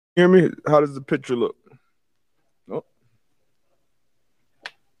Hear me? How does the picture look? Oh.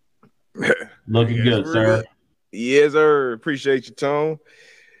 Looking Yes, good, we're good. sir. Yes, sir. Appreciate your tone.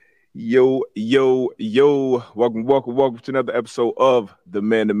 Yo, yo, yo. Welcome to another episode of the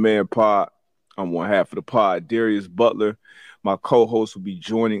Man to Man Pod. I'm one half of the pod, Darius Butler. My co-host will be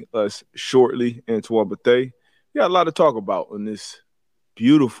joining us shortly, Antoine Bethea. We got a lot to talk about on this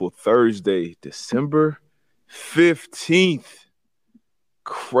beautiful Thursday, December 15th.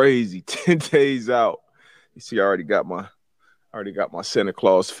 Crazy. 10 days out. You see, I already got my Santa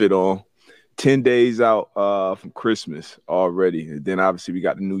Claus fit on. 10 days out from Christmas already. And then obviously we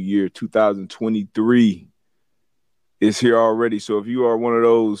got the new year, 2023 is here already. So if you are one of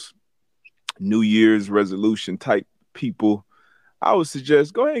those New Year's resolution type people, I would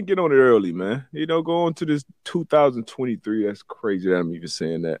suggest go ahead and get on it early, man. Go on to this 2023. That's crazy that I'm even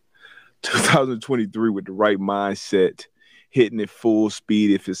saying that. 2023 with the right mindset, hitting it full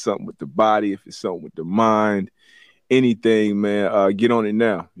speed. If it's something with the body, if it's something with the mind, anything, man, get on it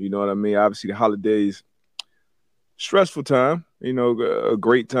now. You know what I mean? Obviously, the holidays, stressful time, a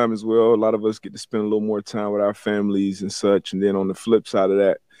great time as well. A lot of us get to spend a little more time with our families and such. And then on the flip side of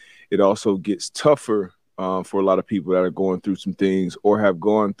that, it also gets tougher for a lot of people that are going through some things or have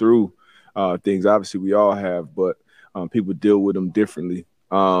gone through things. Obviously, we all have, but people deal with them differently.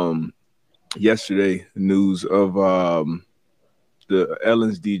 Yesterday, news of the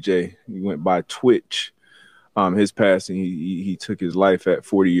Ellen's DJ, he went by Twitch. His passing, he took his life at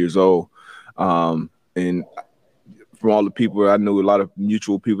 40 years old. And from all the people I knew, a lot of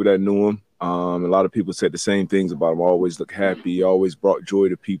mutual people that knew him, a lot of people said the same things about him. Always looked happy, always brought joy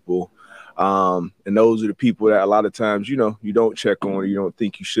to people. And those are the people that a lot of times, you don't check on, or you don't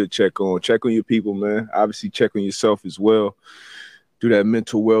think you should check on. Check on your people, man. Obviously, check on yourself as well. Do that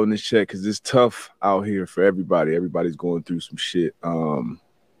mental wellness check because it's tough out here for everybody. Everybody's going through some shit. So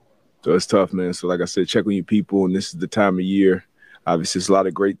it's tough, man. So like I said, check on your people, and this is the time of year. Obviously, it's a lot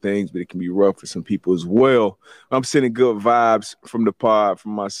of great things, but it can be rough for some people as well. I'm sending good vibes from the pod,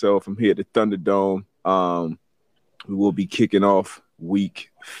 from myself. I'm here at the Thunderdome. We will be kicking off week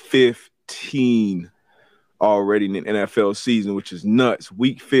 15 already in the NFL season, which is nuts.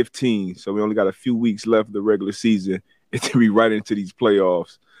 Week 15. So we only got a few weeks left of the regular season. It's to be right into these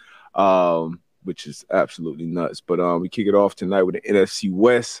playoffs. Which is absolutely nuts. But we kick it off tonight with the NFC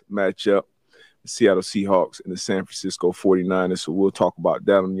West matchup, the Seattle Seahawks and the San Francisco 49ers. So we'll talk about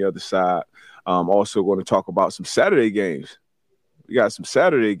that on the other side. Also going to talk about some Saturday games. We got some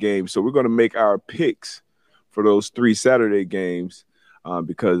Saturday games. So we're going to make our picks for those 3 Saturday games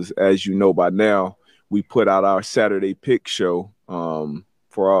because, as you know by now, we put out our Saturday pick show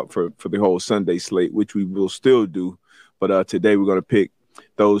for the whole Sunday slate, which we will still do. But today we're going to pick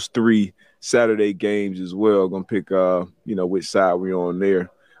those 3 Saturday games as well. Gonna pick which side we're on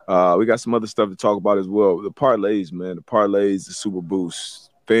there. We got some other stuff to talk about as well. The parlays, man. The parlays, the Super Boost,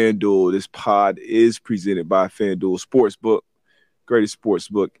 FanDuel. This pod is presented by FanDuel Sportsbook, greatest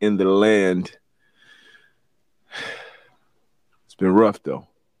sportsbook in the land. It's been rough though.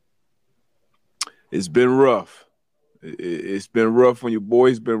 It's been rough. It's been rough on your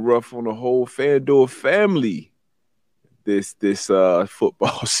boys. Been rough on the whole FanDuel family. This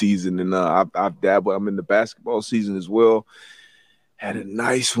football season, and I've dabbled. I'm in the basketball season as well. Had a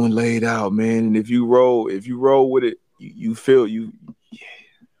nice one laid out, man. And if you roll with it, you feel you. Yeah.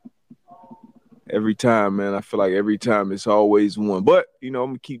 Every time, man. I feel like every time it's always one. But I'm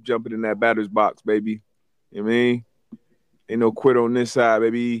gonna keep jumping in that batter's box, baby. You know what I mean? Ain't no quit on this side,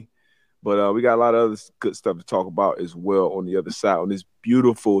 baby. But we got a lot of other good stuff to talk about as well on the other side on this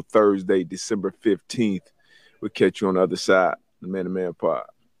beautiful Thursday, December 15th. We'll catch you on the other side, the Man to Man Pod.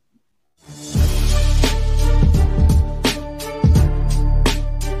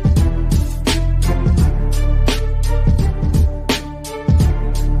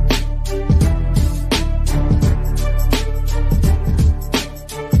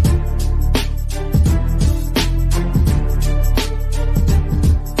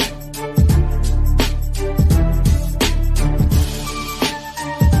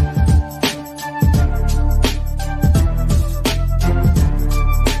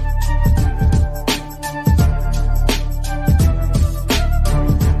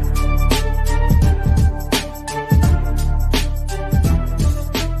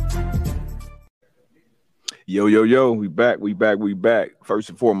 Yo, we back. First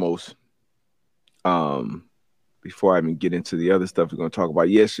and foremost, before I even get into the other stuff we're going to talk about,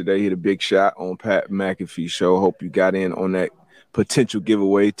 yesterday hit a big shot on Pat McAfee show. Hope you got in on that potential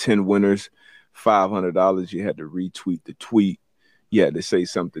giveaway, 10 winners, $500. You had to retweet the tweet. You had to say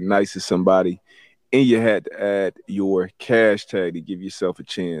something nice to somebody. and you had to add your cash tag to give yourself a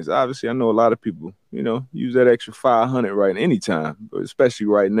chance. Obviously, I know a lot of people, use that extra 500 right anytime, but especially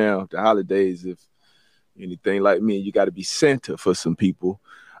right now, the holidays. If anything like me, you got to be Santa for some people.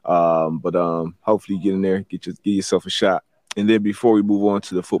 But hopefully you get in there, give yourself a shot. And then before we move on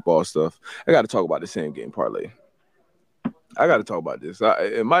to the football stuff, I got to talk about the same game parlay. I got to talk about this.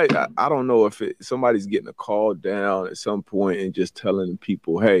 I don't know if somebody's getting a call down at some point and just telling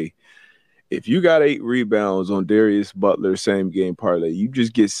people, hey, if you got 8 rebounds on Darius Butler same game parlay, you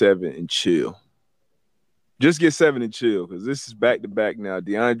just get 7 and chill. Just get 7 and chill, because this is back-to-back now.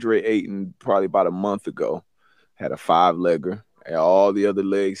 DeAndre Ayton, probably about a month ago, had a 5-legger. And all the other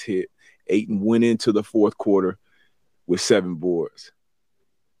legs hit. Ayton went into the fourth quarter with 7 boards.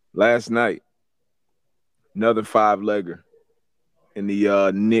 Last night, another 5-legger in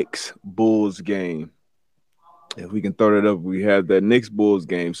the Knicks-Bulls game. If we can throw that up, we have that Knicks-Bulls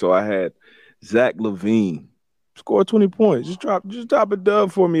game. So I had Zach LaVine score 20 points. Just drop a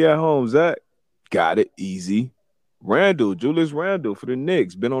dub for me at home, Zach. Got it. Easy. Julius Randle for the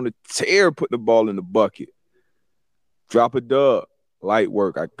Knicks. Been on the tear, put the ball in the bucket. Drop a dub. Light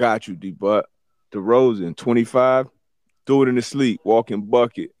work. I got you, D-Butt. DeRozan, 25. Threw it in the sleep. Walking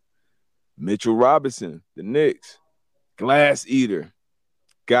bucket. Mitchell Robinson, the Knicks. Glass eater.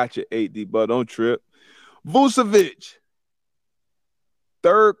 Got you, 8, D-Butt. Don't trip. Vucevic.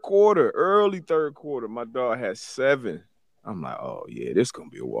 Early third quarter. My dog had 7. I'm like, oh, yeah, this going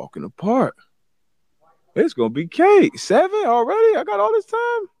to be a walk in the park. It's going to be cake. 7 already? I got all this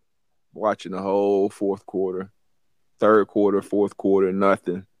time? Watching the whole fourth quarter. Third quarter, fourth quarter,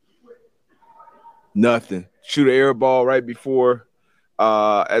 nothing. Shoot an air ball right before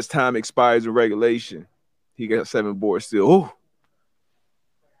as time expires in regulation. He got 7 boards still. Ooh.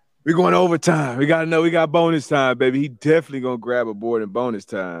 We're going to overtime. We got to know we got bonus time, baby. He definitely going to grab a board in bonus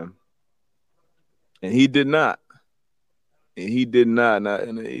time. And he did not.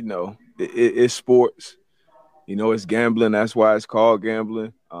 And, it's sports. It's gambling. That's why it's called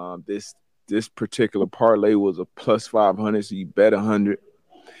gambling. This particular parlay was a plus 500, so you bet 100.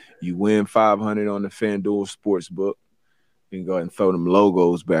 You win 500 on the FanDuel Sportsbook. You can go ahead and throw them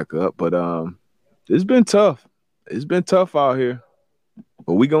logos back up. But it's been tough. It's been tough out here.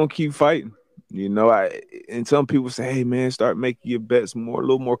 But we're going to keep fighting. And some people say, hey, man, start making your bets a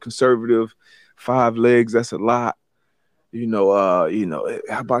little more conservative. 5 legs, that's a lot. How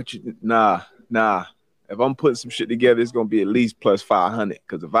about you? Nah. If I'm putting some shit together, it's gonna be at least plus 500.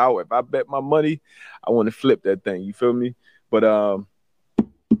 Because if I bet my money, I want to flip that thing. You feel me? But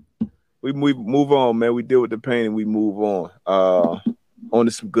we move on, man. We deal with the pain and we move on. On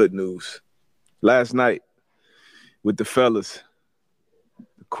to some good news. Last night with the fellas,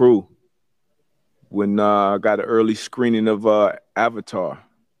 the crew, when I got an early screening of Avatar,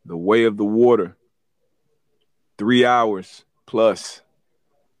 The Way of the Water. 3 hours plus.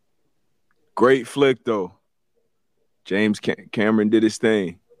 Great flick, though. James Cameron did his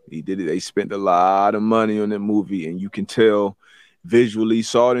thing. He did it. They spent a lot of money on that movie, and you can tell visually.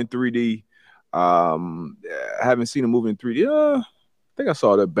 Saw it in 3D. I haven't seen a movie in 3D. I think I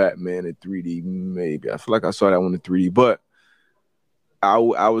saw that Batman in 3D, maybe. I feel like I saw that one in 3D, but I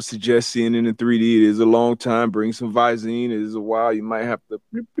would suggest seeing it in 3D. It is a long time. Bring some Visine. It is a while. You might have to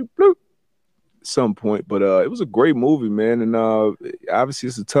bloop, bloop, bloop. Some point, but it was a great movie, man, and obviously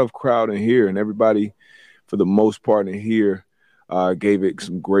it's a tough crowd in here, and everybody for the most part in here gave it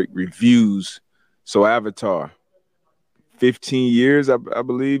some great reviews. So Avatar, 15 years I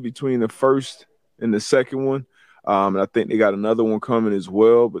believe between the first and the second one, and I think they got another one coming as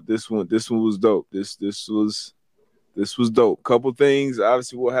well, but this one was dope. This was dope. Couple things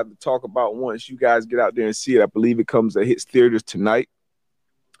obviously we'll have to talk about once you guys get out there and see it. I believe it hits theaters tonight.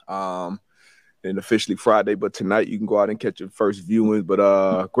 And officially Friday, but tonight you can go out and catch your first viewing.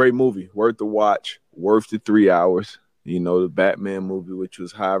 But great movie, worth the watch, worth the 3 hours. The Batman movie, which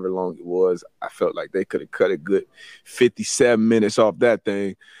was however long it was, I felt like they could have cut a good 57 minutes off that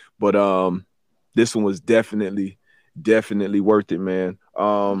thing. But this one was definitely worth it, man.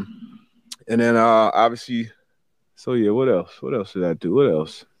 And then obviously, so yeah, what else? What else did I do? What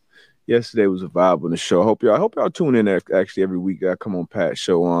else? Yesterday was a vibe on the show. I hope y'all tune in actually every week. I come on Pat's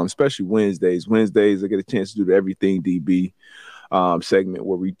show, especially Wednesdays. Wednesdays, I get a chance to do the Everything DB segment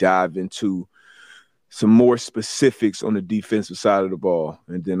where we dive into some more specifics on the defensive side of the ball.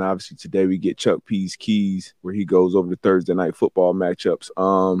 And then obviously today we get Chuck P's Keys where he goes over the Thursday night football matchups.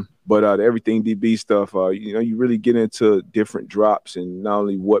 But the Everything DB stuff, you really get into different drops and not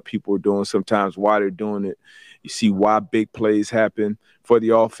only what people are doing, sometimes why they're doing it. You see why big plays happen for the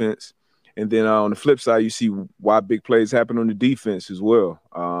offense. And then on the flip side, you see why big plays happen on the defense as well.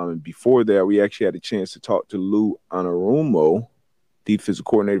 Before that, we actually had a chance to talk to Lou Anarumo, defensive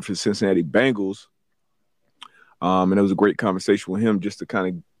coordinator for the Cincinnati Bengals. And it was a great conversation with him just to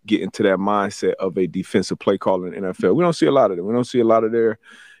kind of get into that mindset of a defensive play caller in the NFL. We don't see a lot of them. We don't see a lot of their,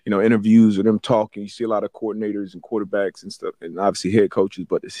 interviews or them talking. You see a lot of coordinators and quarterbacks and stuff, and obviously head coaches,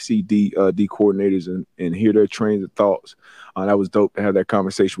 but to see D coordinators and hear their trains of thoughts, that was dope to have that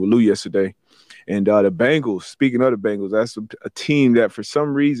conversation with Lou yesterday. And the Bengals, speaking of the Bengals, that's a team that for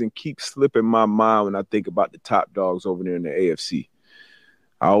some reason keeps slipping my mind when I think about the top dogs over there in the AFC.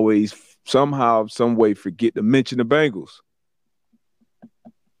 I always somehow, some way forget to mention the Bengals.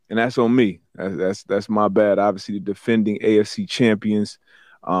 And that's on me. That's my bad. Obviously, the defending AFC champions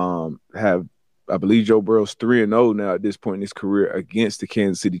have, I believe Joe Burrow's 3-0 now at this point in his career against the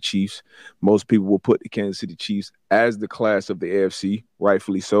Kansas City Chiefs. Most people will put the Kansas City Chiefs as the class of the AFC,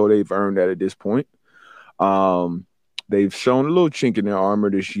 rightfully so. They've earned that at this point. They've shown a little chink in their armor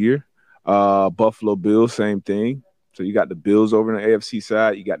this year. Buffalo Bills, same thing. So you got the Bills over on the AFC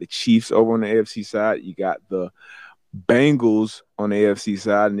side. You got the Chiefs over on the AFC side. You got the Bengals on the AFC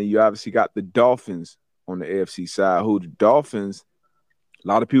side. And then you obviously got the Dolphins on the AFC side, who the Dolphins, a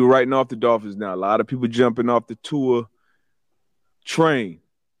lot of people writing off the Dolphins now. A lot of people jumping off the Tua train.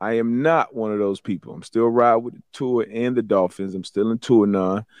 I am not one of those people. I'm still riding with the Tua and the Dolphins. I'm still in Tua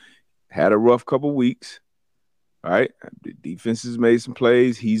 9. Had a rough couple weeks. All right. The defense has made some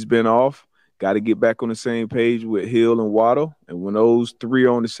plays. He's been off. Got to get back on the same page with Hill and Waddle. And when those three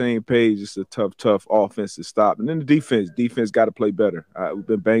are on the same page, it's a tough offense to stop. And then the defense got to play better. We've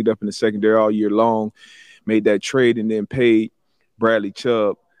been banged up in the secondary all year long. Made that trade and then paid Bradley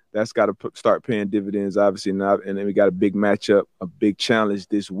Chubb. That's got to start paying dividends, obviously. And then we got a big matchup, a big challenge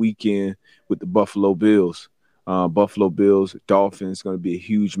this weekend with the Buffalo Bills. Buffalo Bills, Dolphins, going to be a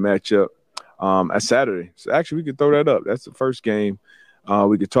huge matchup at Saturday. So actually, we could throw that up. That's the first game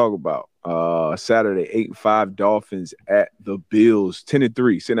we could talk about. Saturday, 8-5 Dolphins at the Bills,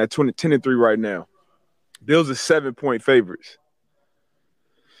 10-3. Sitting at 10-3 right now. Bills are 7-point favorites.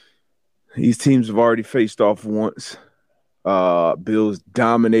 These teams have already faced off once. Bills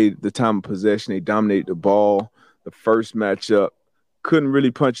dominated the time of possession. They dominated the ball. The first matchup, couldn't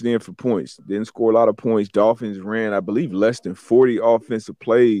really punch it in for points. Didn't score a lot of points. Dolphins ran, I believe, less than 40 offensive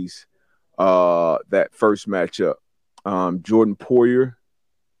plays that first matchup. Jordan Poyer,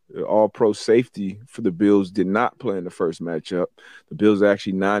 the all-pro safety for the Bills, did not play in the first matchup. The Bills are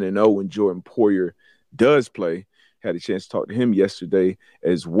actually 9-0 when Jordan Poyer does play. Had a chance to talk to him yesterday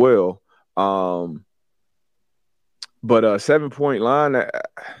as well. But 7-point line,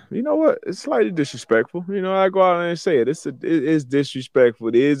 you know what? It's slightly disrespectful. I go out and say it. It is disrespectful.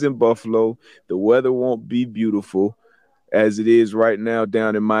 It is in Buffalo. The weather won't be beautiful as it is right now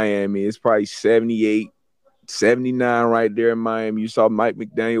down in Miami. It's probably 78, 79 right there in Miami. You saw Mike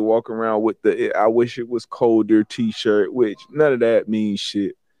McDaniel walking around with the "I wish it was colder" T-shirt, which none of that means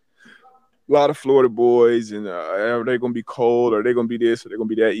shit. A lot of Florida boys, and are they going to be cold? Are they going to be this? Are they going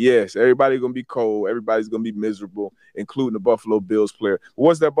to be that? Yes, everybody's going to be cold. Everybody's going to be miserable, including the Buffalo Bills player. But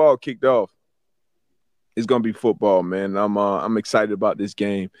once that ball kicked off, it's going to be football, man. I'm excited about this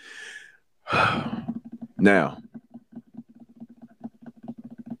game. Now,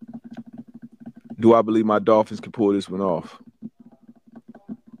 do I believe my Dolphins can pull this one off?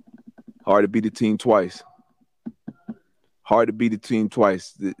 Hard to beat the team twice.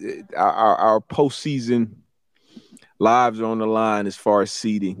 Our postseason lives are on the line as far as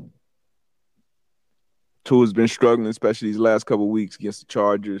seeding. Tua's been struggling, especially these last couple of weeks against the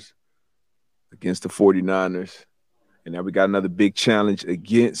Chargers, against the 49ers. And now we got another big challenge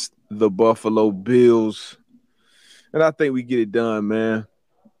against the Buffalo Bills. And I think we get it done, man.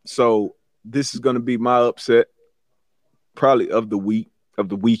 So this is going to be my upset, probably of the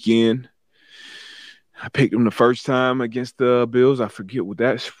weekend. I picked them the first time against the Bills. I forget what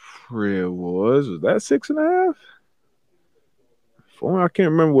that spread was. Was that 6.5? I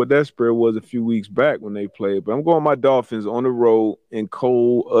can't remember what that spread was a few weeks back when they played. But I'm going my Dolphins on the road in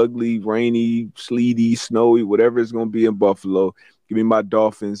cold, ugly, rainy, sleety, snowy, whatever it's going to be in Buffalo. Give me my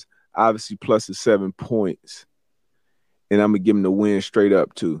Dolphins, obviously plus the 7 points. And I'm going to give them the win straight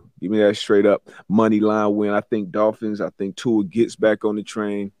up, too. Give me that straight up money line win. I think Dolphins. I think Tua gets back on the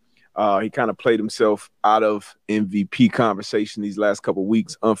train. He kind of played himself out of MVP conversation these last couple of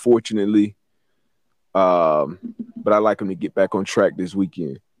weeks, unfortunately. But I like him to get back on track this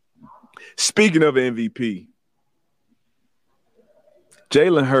weekend. Speaking of MVP,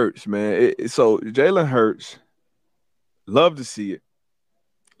 Jalen Hurts, man. So Jalen Hurts, love to see it.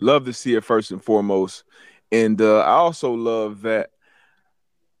 Love to see it first and foremost. And I also love that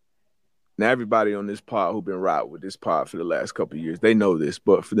Now, everybody on this pod who's been riding with this pod for the last couple of years, they know this.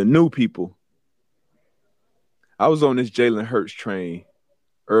 But for the new people, I was on this Jalen Hurts train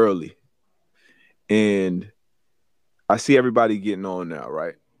early. And I see everybody getting on now,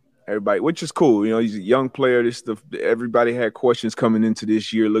 right? Everybody, which is cool. You know, he's a young player. This stuff. Everybody had questions coming into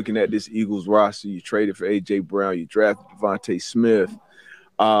this year, looking at this Eagles roster. You traded for A.J. Brown. You drafted Devontae Smith.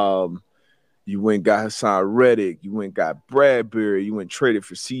 You went and got Hassan Reddick. You went and got Bradbury. You went and traded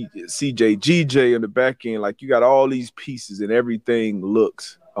for CJ GJ on the back end. Like, you got all these pieces, and everything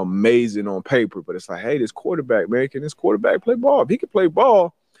looks amazing on paper. But it's like, hey, this quarterback, man, can this quarterback play ball? If he can play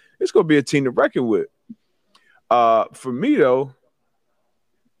ball, it's going to be a team to reckon with. For me, though,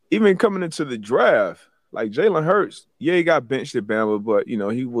 even coming into the draft, like Jalen Hurts, yeah, he got benched at Bama, but, you know,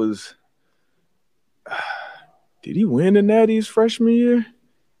 he was did he win the Natty his freshman year?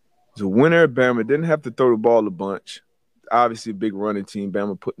 He was a winner at Bama, didn't have to throw the ball a bunch. Obviously, a big running team.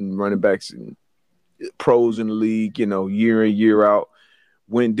 Bama putting running backs and pros in the league, you know, year in, year out.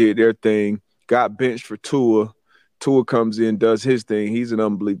 Went, did their thing, got benched for Tua. Tua comes in, does his thing. He's an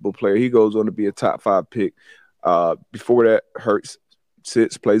unbelievable player. He goes on to be a top 5 pick. Before that, Hurts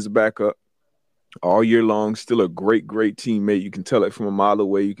sits, plays the backup all year long. Still a great, great teammate. You can tell it from a mile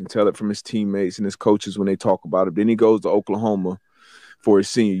away. You can tell it from his teammates and his coaches when they talk about it. Then he goes to Oklahoma for his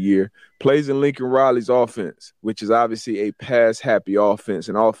senior year, plays in Lincoln Riley's offense, which is obviously a pass-happy offense,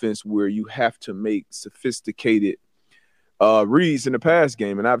 an offense where you have to make sophisticated reads in the pass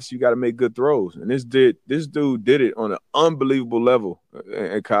game, and obviously you got to make good throws. And this dude did it on an unbelievable level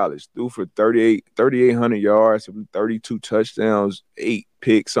in college. Threw for 3,800 yards, 32 touchdowns, 8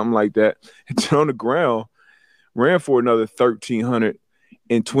 picks, something like that. And on the ground, ran for another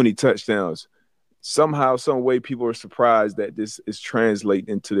 1,320 touchdowns. Somehow, some way, people are surprised that this is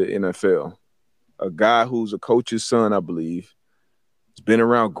translating into the NFL. A guy who's a coach's son, I believe, has been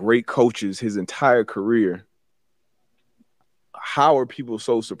around great coaches his entire career. How are people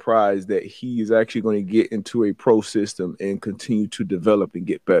so surprised that he is actually going to get into a pro system and continue to develop and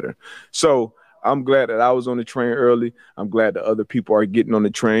get better? So I'm glad that I was on the train early. I'm glad that other people are getting on the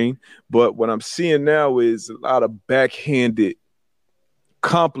train. But what I'm seeing now is a lot of backhanded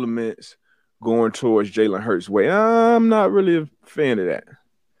compliments going towards Jalen Hurts' way. I'm not really a fan of that.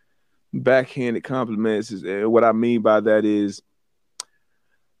 Backhanded compliments is what I mean by that is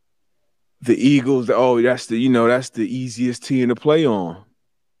the Eagles, that's the easiest team to play on.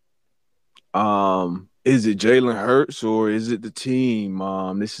 Is it Jalen Hurts or is it the team?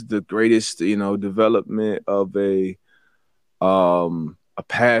 This is the greatest, development of a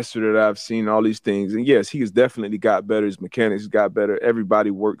passer that I've seen, all these things. And yes, he has definitely got better. His mechanics got better.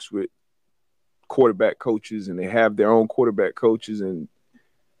 Everybody works with quarterback coaches and they have their own quarterback coaches. And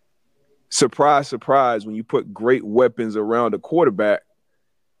surprise, surprise, when you put great weapons around a quarterback,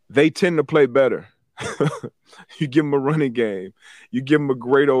 they tend to play better. You give them a running game. You give them a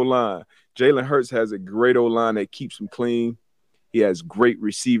great O-line. Jalen Hurts has a great O-line that keeps him clean. He has great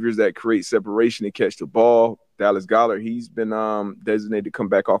receivers that create separation and catch the ball. Dallas Goedert, he's been designated to come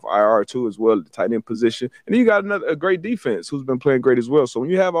back off IR too as well at the tight end position. And then you got a great defense who's been playing great as well. So when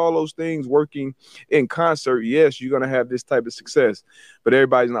you have all those things working in concert, yes, you're going to have this type of success. But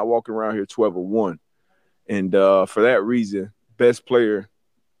everybody's not walking around here 12-1. And for that reason, best player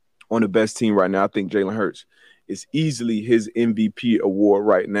on the best team right now, I think Jalen Hurts is easily his MVP award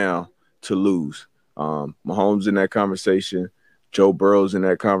right now to lose. Mahomes in that conversation. Joe Burrow's in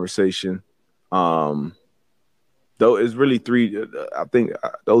that conversation. Though it's really 3. I think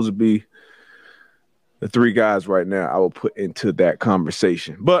those would be the 3 guys right now I will put into that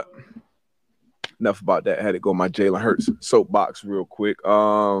conversation. But enough about that. I had to go my Jalen Hurts soapbox real quick. What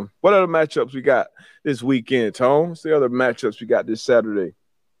other matchups we got this weekend, Tone? What's the other matchups we got this Saturday?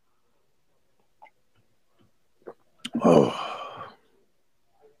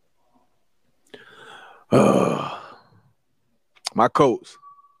 My Colts.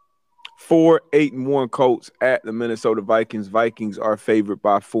 4-8-1 Colts at the Minnesota Vikings. Vikings are favored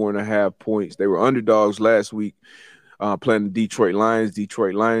by 4.5 points. They were underdogs last week playing the Detroit Lions.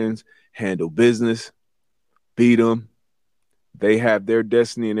 Detroit Lions handle business, beat them. They have their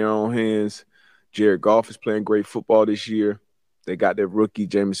destiny in their own hands. Jared Goff is playing great football this year. They got their rookie,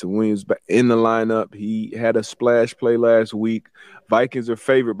 Jameson Williams, back in the lineup. He had a splash play last week. Vikings are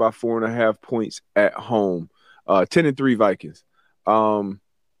favored by 4.5 points at home. 10-3 Vikings.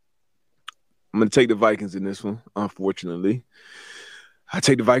 I'm going to take the Vikings in this one, unfortunately. I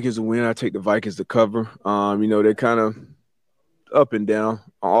take the Vikings to win. I take the Vikings to cover. They're kind of up and down.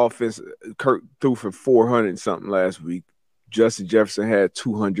 On offense, Kirk threw for 400-something last week. Justin Jefferson had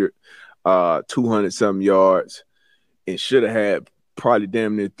 200-something yards and should have had probably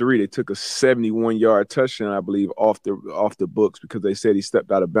damn near 3. They took a 71-yard touchdown, I believe, off the books because they said he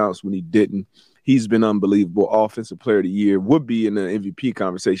stepped out of bounds when he didn't. He's been unbelievable. Offensive Player of the Year would be in the MVP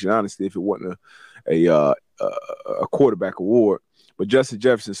conversation, honestly, if it wasn't a quarterback award. But Justin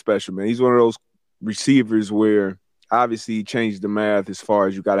Jefferson's special, man. He's one of those receivers where obviously he changed the math as far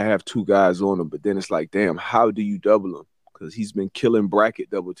as you got to have 2 guys on him. But then it's like, damn, how do you double him? Because he's been killing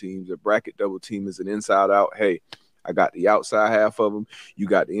bracket double teams. A bracket double team is an inside out. Hey, I got the outside half of them. You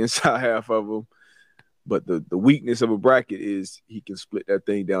got the inside half of them. But the weakness of a bracket is he can split that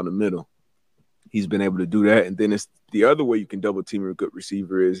thing down the middle. He's been able to do that. And then it's the other way you can double team a good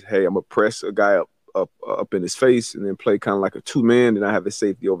receiver is, hey, I'm going to press a guy up in his face and then play kind of like a 2-man, and I have a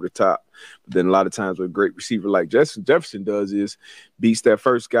safety over the top. But then a lot of times what a great receiver like Justin Jefferson does is beats that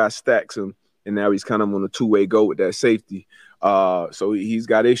first guy, stacks him, and now he's kind of on a 2-way go with that safety. So he's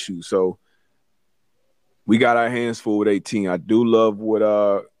got issues. So we got our hands full with 18. I do love what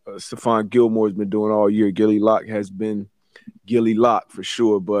Stephon Gilmore's been doing all year. Gilly Lock has been Gilly Lock for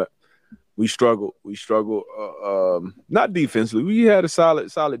sure, but we struggled. Not defensively. We had a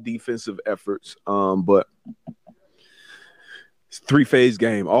solid defensive efforts, but it's a 3-phase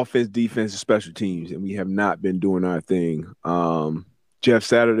game: offense, defense, and special teams, and we have not been doing our thing. Jeff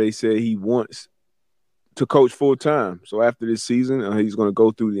Saturday said he wants to coach full time. So after this season, he's going to go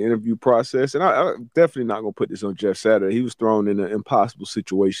through the interview process. And I'm definitely not going to put this on Jeff Saturday. He was thrown in an impossible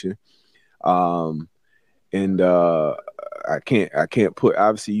situation. I can't put,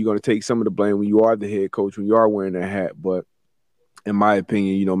 obviously you're going to take some of the blame when you are the head coach, when you are wearing that hat. But in my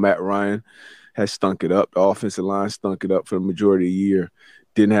opinion, Matt Ryan has stunk it up. The offensive line stunk it up for the majority of the year.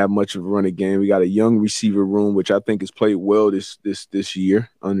 Didn't have much of a running game. We got a young receiver room, which I think has played well this year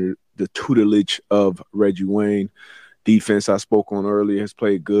under the tutelage of Reggie Wayne. Defense I spoke on earlier has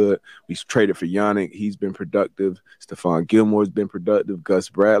played good. We traded for Yannick. He's been productive. Stephon Gilmore's been productive. Gus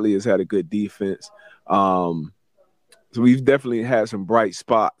Bradley has had a good defense. So we've definitely had some bright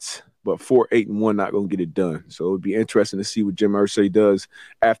spots, but 4-8-1 not going to get it done. So it would be interesting to see what Jim Irsay does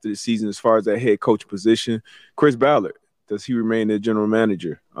after the season as far as that head coach position. Chris Ballard, does he remain the general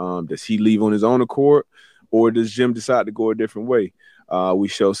manager? Does he leave on his own accord, or does Jim decide to go a different way? We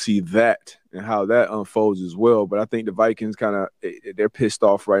shall see that and how that unfolds as well. But I think the Vikings they're pissed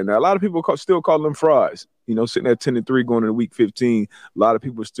off right now. A lot of people still call them frauds. Sitting at 10-3 going into week 15, a lot of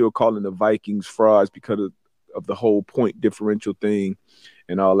people are still calling the Vikings frauds because of the whole point differential thing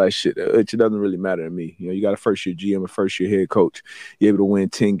and all that shit. It doesn't really matter to me. You got a first-year GM, a first-year head coach. You're able to win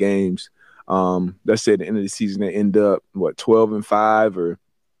 10 games. Let's say at the end of the season they end up, 12-5 or,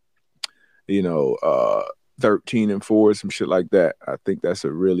 13-4, some shit like that. I think that's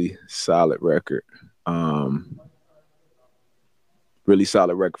a really solid record. Really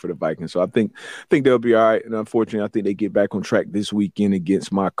solid record for the Vikings. So I think they'll be all right. And unfortunately, I think they get back on track this weekend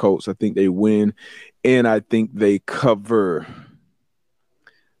against my Colts. I think they win, and I think they cover.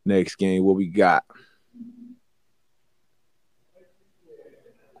 Next game, what we got?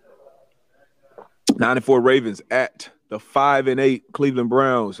 Nine and 4 Ravens at the 5-8 Cleveland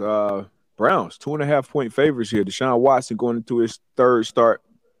Browns. Browns 2.5-point favorites here. Deshaun Watson going into his third start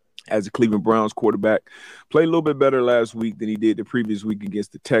as a Cleveland Browns quarterback. Played a little bit better last week than he did the previous week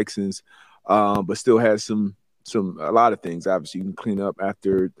against the Texans, but still has a lot of things. Obviously, you can clean up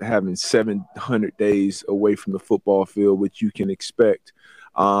after having 700 days away from the football field, which you can expect.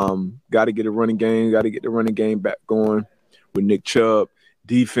 Got to get a running game. Got to get the running game back going with Nick Chubb.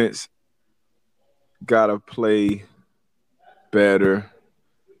 Defense got to play better.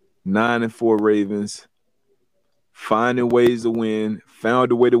 9 and 4 Ravens, finding ways to win.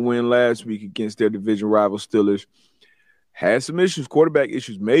 Found a way to win last week against their division rival Steelers. Had some issues, quarterback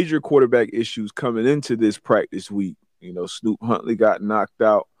issues, major quarterback issues coming into this practice week. Snoop Huntley got knocked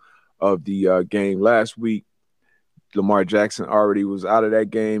out of the game last week. Lamar Jackson already was out of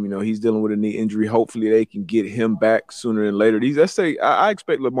that game. He's dealing with a knee injury. Hopefully they can get him back sooner than later. I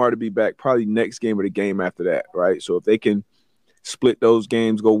expect Lamar to be back probably next game or the game after that, right? So if they can split those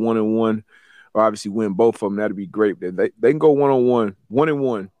games, go 1-1, or obviously win both of them, that'd be great. They can go 1-1,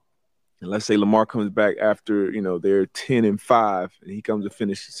 1-1. And let's say Lamar comes back after, they're 10-5 and he comes to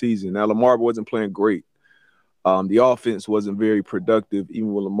finish the season. Now, Lamar wasn't playing great. The offense wasn't very productive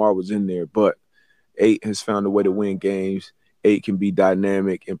even when Lamar was in there, but 8 has found a way to win games. 8 can be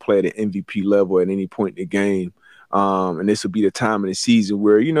dynamic and play at an MVP level at any point in the game. And this will be the time of the season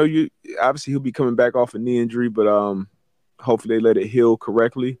where, you obviously he'll be coming back off a knee injury, but hopefully they let it heal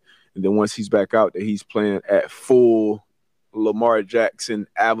correctly. And then once he's back out there, he's playing at full Lamar Jackson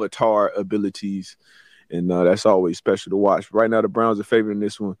avatar abilities. And that's always special to watch. Right now, the Browns are favoring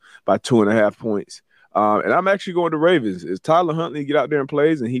this one by 2.5 points. And I'm actually going to Ravens. Is Tyler Huntley get out there and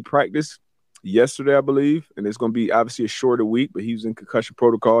plays, and he practiced yesterday, I believe, and it's going to be obviously a shorter week, but he was in concussion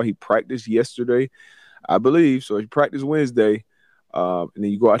protocol. He practiced yesterday, I believe, so he practiced Wednesday, and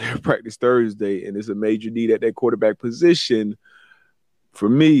then you go out there and practice Thursday, and it's a major need at that quarterback position. For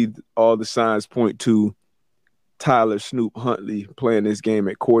me, all the signs point to Tyler Snoop Huntley playing this game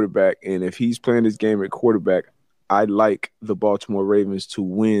at quarterback, and if he's playing this game at quarterback, I like the Baltimore Ravens to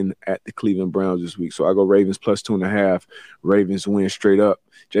win at the Cleveland Browns this week. So I go Ravens plus 2.5. Ravens win straight up.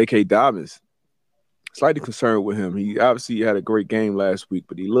 J.K. Dobbins, slightly concerned with him. He obviously had a great game last week,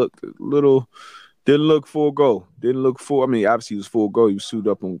 but he looked a little – didn't look full go. Didn't look full – I mean, obviously he was full go. He was suited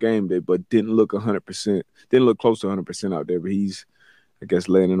up on game day, but didn't look 100%. Didn't look close to 100% out there, but he's, I guess,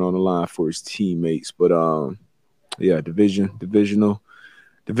 landing on the line for his teammates. But, yeah, divisional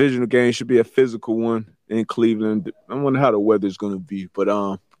game should be a physical one in Cleveland. I wonder how the weather's going to be.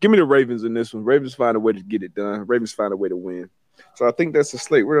 But give me the Ravens in this one. Ravens find a way to get it done. Ravens find a way to win. So I think that's the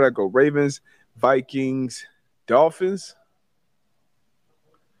slate. Where did I go? Ravens, Vikings, Dolphins.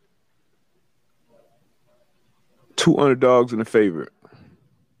 2 underdogs and a favorite.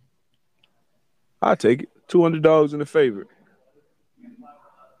 I'll take it. 2 underdogs and a favorite.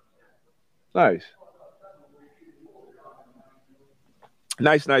 Nice.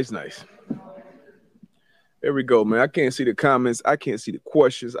 Nice. There we go, man. I can't see the comments. I can't see the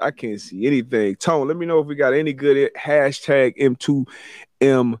questions. I can't see anything. Tone, let me know if we got any good hashtag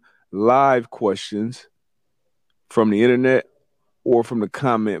M2M live questions from the internet or from the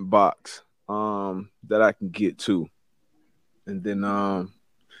comment box that I can get to. And then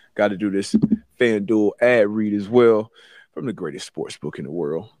got to do this FanDuel ad read as well from the greatest sports book in the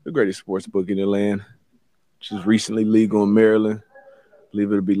world, the greatest sports book in the land, which is recently legal in Maryland. I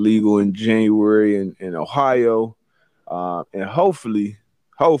believe it'll be legal in January in Ohio. And hopefully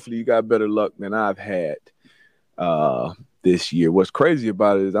you got better luck than I've had this year. What's crazy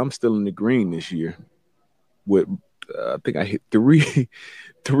about it is I'm still in the green this year. With I think I hit three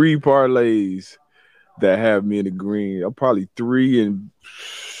parlays that have me in the green. I'm probably 3 and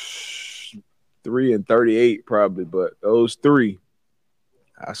 38 probably, but those 3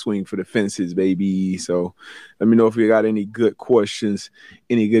 I swing for the fences, baby. So let me know if you got any good questions,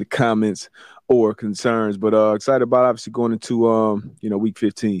 any good comments or concerns. But excited about obviously going into week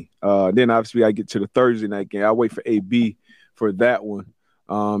 15. Then obviously I get to the Thursday night game. I'll wait for AB for that one.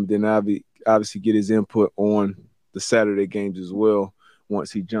 Then I'll obviously get his input on the Saturday games as well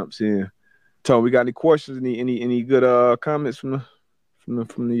once he jumps in. Tom, we got any questions? Any good comments from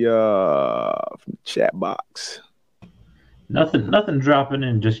the chat box? Nothing dropping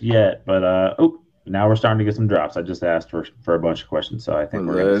in just yet, but now we're starting to get some drops. I just asked for a bunch of questions, so I think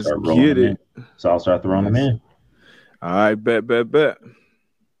we're going to start rolling them in. So I'll start throwing them in. All right, bet.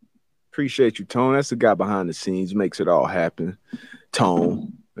 Appreciate you, Tone. That's the guy behind the scenes, makes it all happen.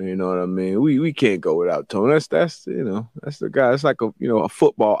 Tone, you know what I mean? We can't go without Tone. That's the guy. It's like a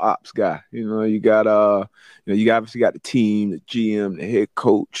football ops guy. You got you obviously got the team, the GM, the head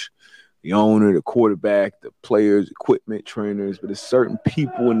coach, the owner, the quarterback, the players, equipment trainers, but there's certain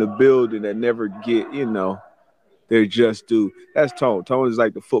people in the building that never get, they're just due. That's Tone. Tone is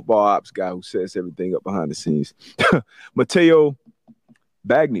like the football ops guy who sets everything up behind the scenes. Mateo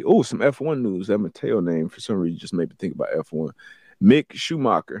Bagney. Oh, some F1 news. That Mateo name, for some reason, just made me think about F1. Mick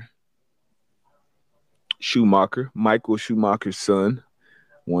Schumacher, Michael Schumacher's son,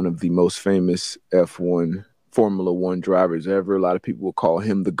 one of the most famous F1 Formula One drivers ever. A lot of people will call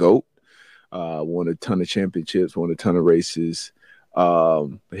him the GOAT. Won a ton of championships, won a ton of races.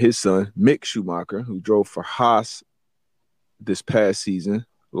 His son, Mick Schumacher, who drove for Haas this past season,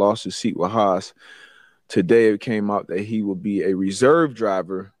 lost his seat with Haas. Today it came out that he will be a reserve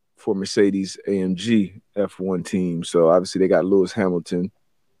driver for Mercedes-AMG F1 team. So obviously they got Lewis Hamilton,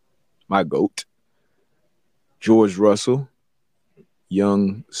 my GOAT, George Russell,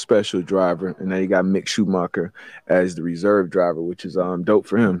 young special driver, and now you got Mick Schumacher as the reserve driver, which is dope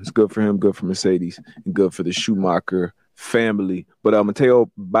for him. It's good for him, good for Mercedes, and good for the Schumacher family. But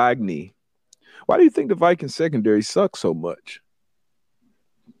Mateo Bagni, why do you think the Vikings secondary sucks so much?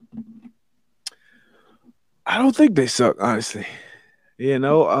 I don't think they suck, honestly. They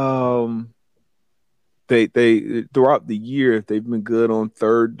throughout the year they've been good on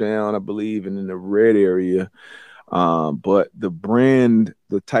third down, I believe, and in the red area. But the brand,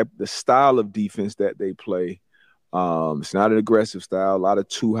 the style of defense that they play, It's not an aggressive style. A lot of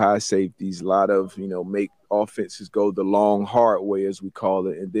too high safeties, a lot of, make offenses go the long, hard way, as we call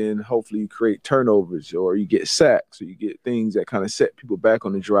it. And then hopefully you create turnovers or you get sacks or you get things that kind of set people back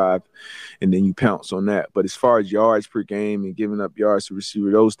on the drive, and then you pounce on that. But as far as yards per game and giving up yards to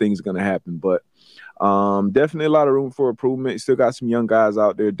receiver, those things are going to happen. But definitely a lot of room for improvement. Still got some young guys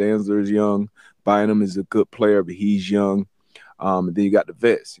out there. Danzler is young. Bynum is a good player, but he's young. And then you got the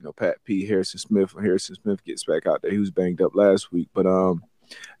vets, Pat P, Harrison Smith. When Harrison Smith gets back out there, he was banged up last week. But I'm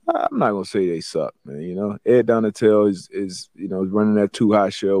not gonna say they suck, man. Ed Donatel is running that too high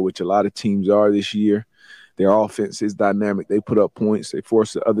shell, which a lot of teams are this year. Their offense is dynamic. They put up points. They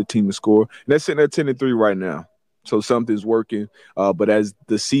force the other team to score. And they're sitting at 10-3 right now. So something's working. But as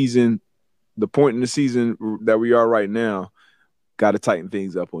the point in the season that we are right now, got to tighten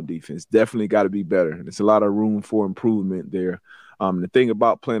things up on defense. Definitely got to be better. There's a lot of room for improvement there. The thing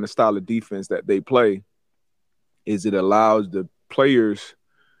about playing the style of defense that they play is it allows the players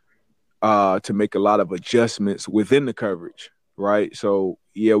to make a lot of adjustments within the coverage, right? So,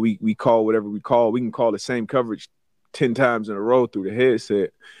 yeah, we call whatever we call. We can call the same coverage 10 times in a row through the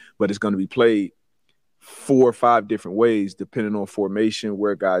headset, but it's going to be played 4 or 5 different ways depending on formation,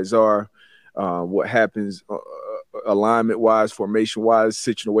 where guys are, what happens alignment-wise, formation-wise,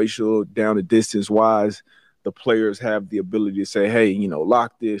 situational, down the distance-wise. The players have the ability to say, hey,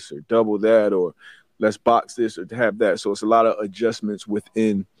 lock this or double that or let's box this or to have that. So it's a lot of adjustments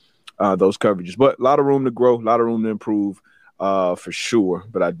within those coverages. But a lot of room to grow, a lot of room to improve for sure.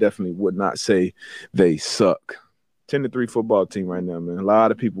 But I definitely would not say they suck. 10-3 football team right now, man. A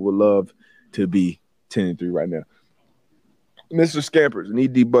lot of people would love to be 10-3 right now. Mr. Scampers, an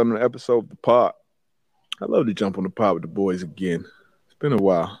ED Butler episode of the pod. I love to jump on the pod with the boys again. It's been a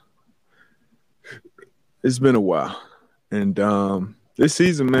while. And this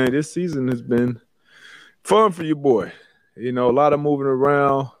season has been fun for your boy. A lot of moving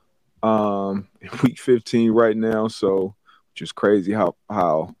around week 15 right now, so which is crazy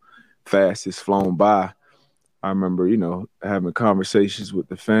how fast it's flown by. I remember, having conversations with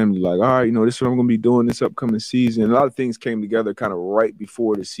the family like, all right, this is what I'm going to be doing this upcoming season. A lot of things came together kind of right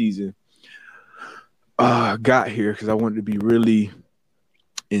before the season got here because I wanted to be really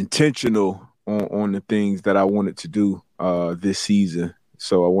intentional on the things that I wanted to do this season.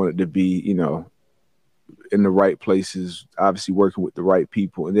 So I wanted to be, in the right places, obviously working with the right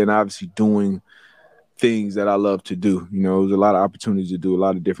people, and then obviously doing things that I love to do. There's a lot of opportunities to do a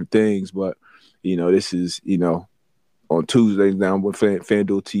lot of different things, but this is, on Tuesdays now I'm with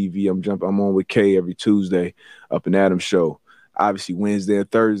FanDuel TV. I'm on with Kay every Tuesday up in Adam's show. Obviously Wednesday and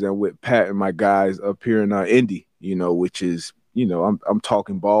Thursday I'm with Pat and my guys up here in Indy, which is, I'm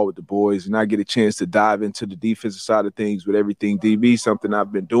talking ball with the boys, and I get a chance to dive into the defensive side of things with everything DB, something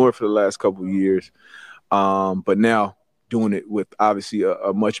I've been doing for the last couple of years. But now doing it with obviously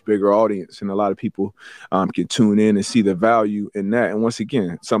a much bigger audience, and a lot of people can tune in and see the value in that. And once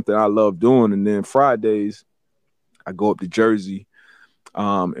again, something I love doing. And then Fridays, I go up to Jersey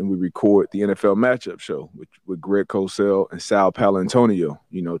and we record the NFL matchup show with Greg Cosell and Sal Palantonio,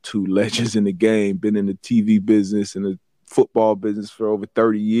 2 legends in the game, been in the TV business and the football business for over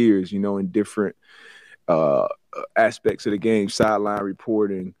 30 years, in different aspects of the game, sideline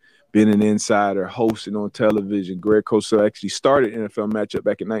reporting, been an insider, hosting on television. Greg Cosell actually started NFL Matchup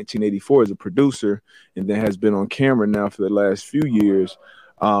back in 1984 as a producer, and then has been on camera now for the last few years.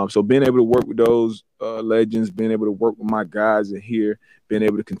 So being able to work with those legends, being able to work with my guys in here, being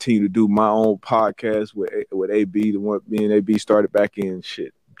able to continue to do my own podcast with AB, the one me and AB started back in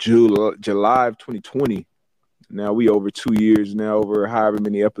July of 2020. Now we over 2 years now, over however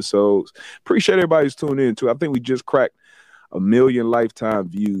many episodes. Appreciate everybody's tuning in too. I think we just cracked 1 million lifetime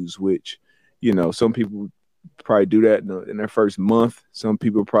views, which, some people probably do that in their first month. Some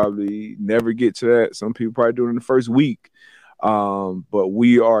people probably never get to that. Some people probably do it in the first week. But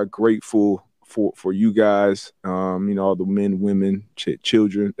we are grateful for you guys, all the men, women,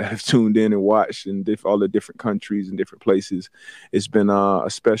 children that have tuned in and watched in all the different countries and different places. It's been a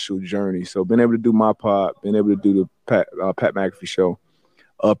special journey. So being able to do my pod, being able to do the Pat McAfee show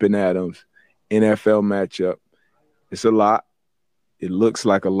up in Adams, NFL matchup, it's a lot. It looks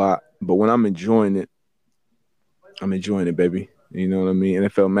like a lot, but when I'm enjoying it, baby. You know what I mean?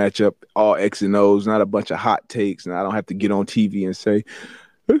 NFL matchup, all X and O's, not a bunch of hot takes, and I don't have to get on TV and say,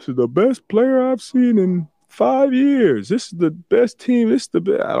 this is the best player I've seen in 5 years. This is the best team. This is the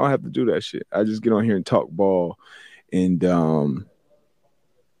best. I don't have to do that shit. I just get on here and talk ball and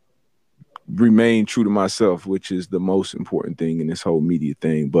remain true to myself, which is the most important thing in this whole media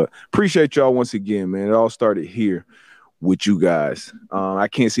thing. But appreciate y'all once again, man. It all started here with you guys. I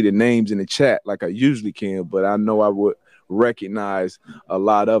can't see the names in the chat like I usually can, but I know I would recognize a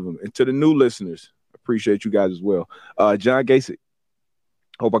lot of them. And to the new listeners, appreciate you guys as well. John Gasek,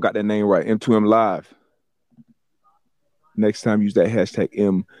 hope I got that name right. M2M Live. Next time, use that hashtag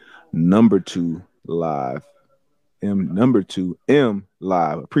M2 Live. M2M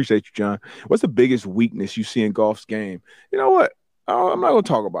Live. Appreciate you, John. What's the biggest weakness you see in Goff's game? You know what? I'm not going to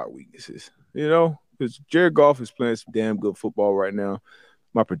talk about weaknesses, because Jared Goff is playing some damn good football right now.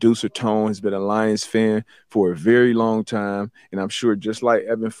 My producer, Tone, has been a Lions fan for a very long time, and I'm sure just like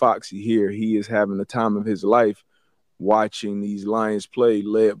Evan Foxy here, he is having the time of his life watching these Lions play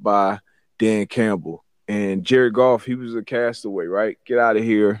led by Dan Campbell. And Jared Goff, he was a castaway, right? Get out of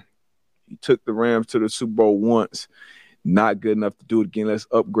here. He took the Rams to the Super Bowl once. Not good enough to do it again. Let's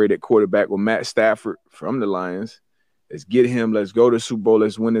upgrade at quarterback with Matt Stafford from the Lions. Let's get him. Let's go to the Super Bowl.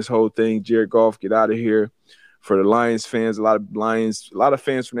 Let's win this whole thing. Jared Goff, get out of here. For the Lions fans, a lot of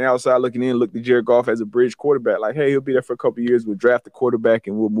fans from the outside looking in look to Jared Goff as a bridge quarterback. Like, hey, he'll be there for a couple of years. We'll draft the quarterback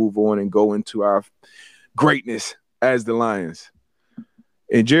and we'll move on and go into our greatness as the Lions.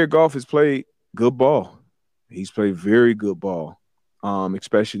 And Jared Goff has played good ball. He's played very good ball,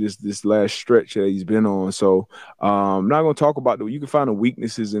 especially this last stretch that he's been on. So I'm not going to talk about you can find the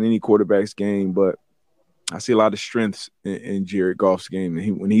weaknesses in any quarterback's game, but I see a lot of strengths in Jared Goff's game.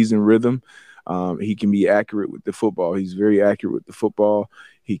 And when he's in rhythm, he can be accurate with the football. He's very accurate with the football.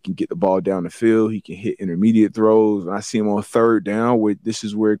 He can get the ball down the field. He can hit intermediate throws. When I see him on third down, this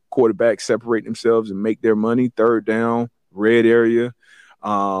is where quarterbacks separate themselves and make their money. Third down, red area.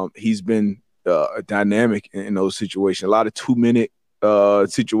 He's been dynamic in those situations. A lot of 2-minute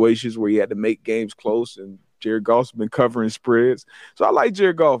situations where he had to make games close, and Jared Goff's been covering spreads. So I like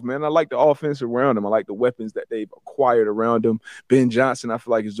Jared Goff, man. I like the offense around him. I like the weapons that they've acquired around him. Ben Johnson, I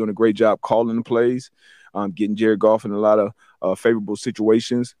feel like, is doing a great job calling the plays, getting Jared Goff in a lot of favorable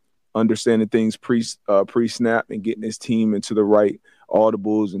situations, understanding things pre-snap and getting his team into the right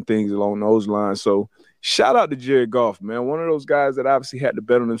audibles and things along those lines. So shout out to Jared Goff, man. One of those guys that obviously had to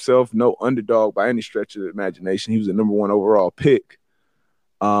bet on himself. No underdog by any stretch of the imagination. He was the number 1 overall pick.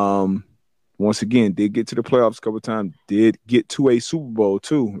 Once again, did get to the playoffs a couple of times, did get to a Super Bowl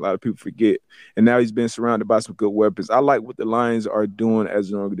too. A lot of people forget. And now he's been surrounded by some good weapons. I like what the Lions are doing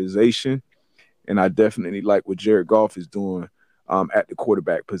as an organization, and I definitely like what Jared Goff is doing at the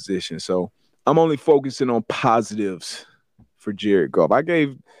quarterback position. So I'm only focusing on positives for Jared Goff. I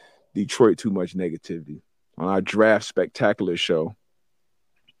gave Detroit too much negativity on our draft spectacular show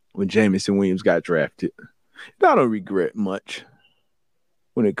when Jameson Williams got drafted. And I don't regret much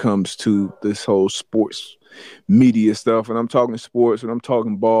when it comes to this whole sports media stuff. When I'm talking sports, when I'm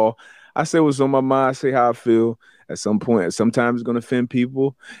talking ball, I say what's on my mind, I say how I feel. At some point, sometimes it's going to offend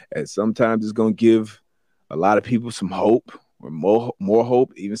people, and sometimes it's going to give a lot of people some hope or more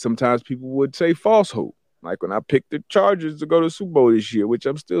hope. Even sometimes people would say false hope. Like when I picked the Chargers to go to the Super Bowl this year, which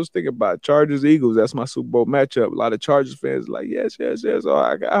I'm still thinking about. Chargers, Eagles, that's my Super Bowl matchup. A lot of Chargers fans are like, yes.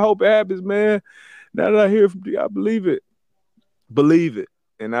 Oh, I hope it happens, man. Now that I hear from you, I believe it.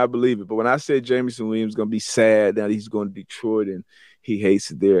 And I believe it. But when I said Jameson Williams is going to be sad now that he's going to Detroit and he hates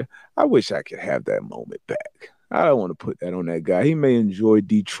it there, I wish I could have that moment back. I don't want to put that on that guy. He may enjoy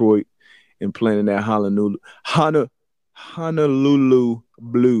Detroit and playing in that Honolulu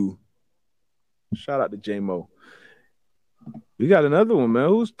Blue. Shout out to J-Mo. We got another one, man.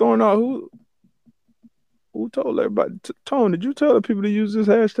 Who's throwing out? Who told everybody? Tone, did you tell the people to use this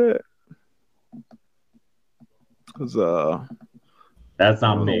hashtag? Because that's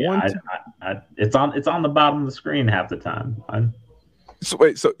not me. It's on the bottom of the screen half the time. So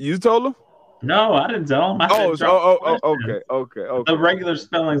wait, so you told them? No, I didn't tell them. Okay. The regular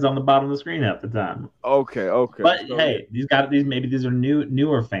spelling's on the bottom of the screen half the time. Okay. But so, hey, these are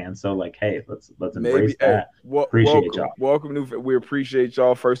newer fans. So like, hey, let's embrace that. Appreciate y'all. Welcome, new. We appreciate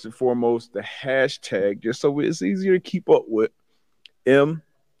y'all first and foremost. The hashtag, just so it's easier to keep up with. M2M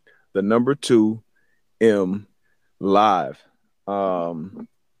Live.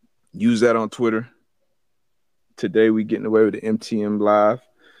 Use that on Twitter. Today we getting away with the MTM Live.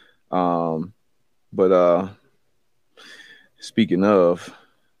 But speaking of,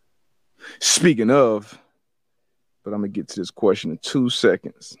 but I'm gonna get to this question in 2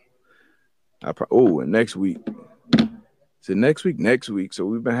 seconds. And next week. Is it next week? Next week. So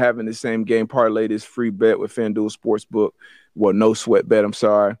we've been having the same game parlay, this free bet with FanDuel Sportsbook. Well, no sweat bet, I'm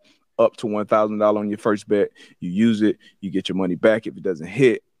sorry. Up to $1,000 on your first bet. You use it, you get your money back if it doesn't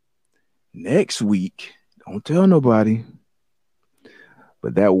hit. Next week, don't tell nobody.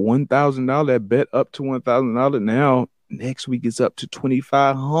 But that $1,000, that bet up to $1,000 now, next week it's up to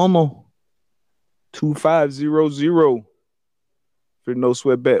 $2,500. 2500. for no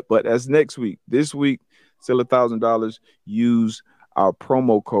sweat bet. But that's next week. This week, still $1,000. Use our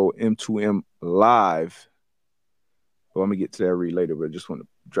promo code M2M Live. Well, I'm gonna get to that read later, but I just want to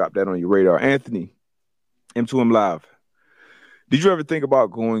drop that on your radar. Anthony, M2M Live. Did you ever think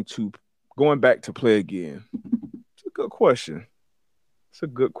about going back to play again? It's a good question. It's a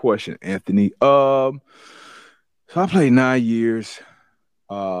good question, Anthony. So I played 9 years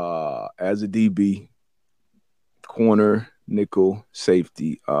as a DB, corner, nickel,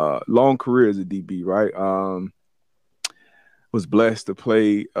 safety. Long career as a DB, right? Was blessed to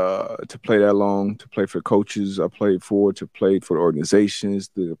play that long, to play for coaches I played for, to play for the organizations,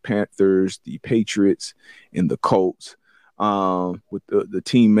 the Panthers, the Patriots, and the Colts. With the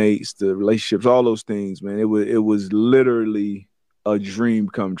teammates, the relationships, all those things, man. It was literally a dream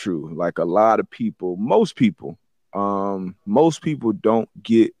come true. Like a lot of people, most people don't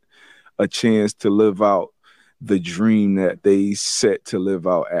get a chance to live out the dream that they set to live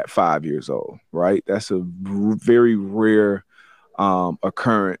out at 5 years old, right? That's a very rare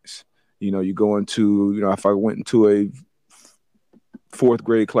occurrence. You go into, if I went into a fourth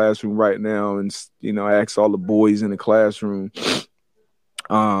grade classroom right now and, ask all the boys in the classroom,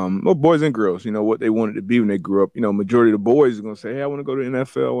 well, boys and girls, what they wanted to be when they grew up, majority of the boys are going to say, hey, I want to go to the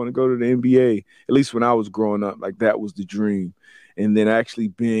NFL. I want to go to the NBA. At least when I was growing up, like that was the dream. And then actually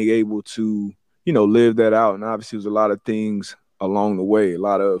being able to, live that out. And obviously there's a lot of things along the way, a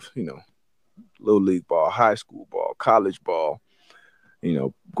lot of, little league ball, high school ball, college ball,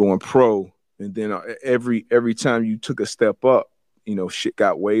 going pro. And then every time you took a step up, shit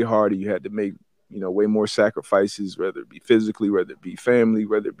got way harder. You had to make, way more sacrifices, whether it be physically, whether it be family,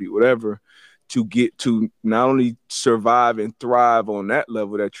 whether it be whatever, to get to not only survive and thrive on that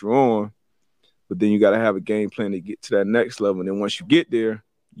level that you're on, but then you got to have a game plan to get to that next level. And then once you get there,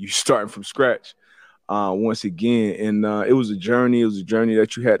 you're starting from scratch once again. And it was a journey. It was a journey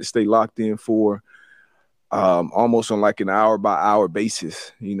that you had to stay locked in for. Almost on like an hour by hour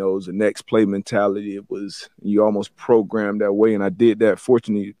basis. It was a next play mentality. It was, you almost programmed that way. And I did that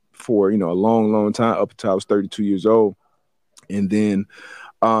fortunately for, a long, long time, up until I was 32 years old. And then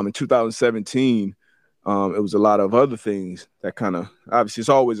in 2017, it was a lot of other things that kind of, obviously it's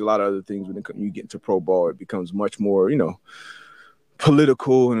always a lot of other things when you get into pro ball. It becomes much more,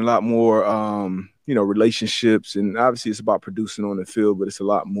 political and a lot more, relationships. And obviously it's about producing on the field, but it's a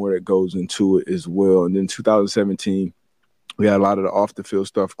lot more that goes into it as well. And then 2017, we had a lot of the off the field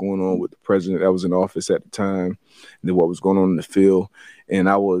stuff going on with the president that was in office at the time, and then what was going on in the field. And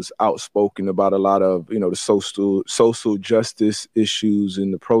I was outspoken about a lot of, the social justice issues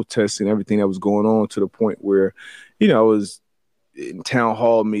and the protests and everything that was going on, to the point where, I was in town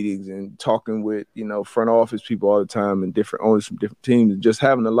hall meetings and talking with, front office people all the time and different owners from different teams, and just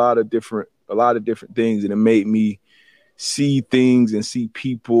having a lot of different things. And it made me see things and see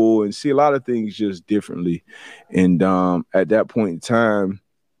people and see a lot of things just differently. And at that point in time,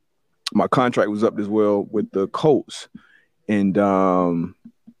 my contract was up as well with the Colts. And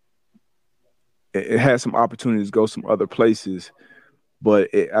it had some opportunities to go some other places. But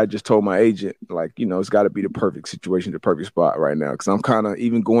I just told my agent, like, it's got to be the perfect situation, the perfect spot right now. Because I'm kind of,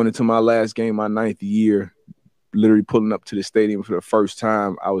 even going into my last game, my 9th year, literally pulling up to the stadium for the first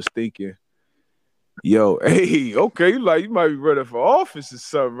time, I was thinking, yo, hey, okay, you might be running for office or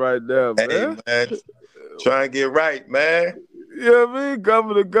something right now, man. Hey, man, try and get right, man. Yeah, I mean,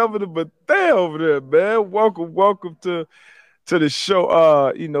 Governor Bethea over there, man. Welcome to the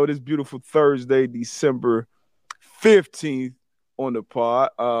show. This beautiful Thursday, December 15th on the pod.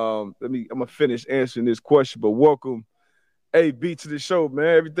 I'm gonna finish answering this question, but welcome, AB, to the show,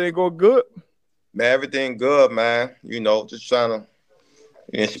 man. Everything going good? Man, everything good, man. Just trying to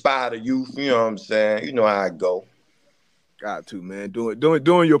inspire the youth, you know what I'm saying? You know how I go. Got to, man.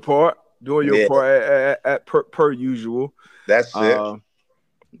 Doing your part. Doing your part at per usual. That's it.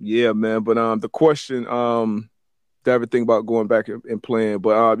 Yeah, man. But the question, to everything about going back and playing.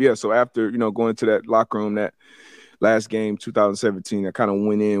 But so after, going to that locker room, that last game, 2017, I kind of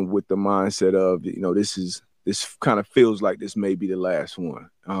went in with the mindset of, this kind of feels like this may be the last one.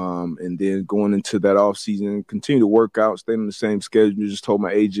 And then going into that offseason, continue to work out, stay on the same schedule. Just told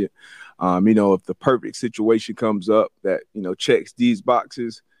my agent, if the perfect situation comes up that, checks these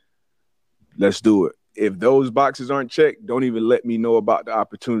boxes, let's do it. If those boxes aren't checked, don't even let me know about the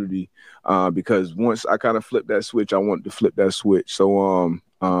opportunity, because once I kind of flip that switch, I want to flip that switch. So,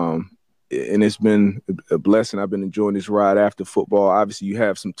 and it's been a blessing. I've been enjoying this ride after football. Obviously, you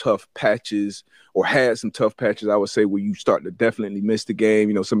have some tough patches or had some tough patches, I would say, where you start to definitely miss the game.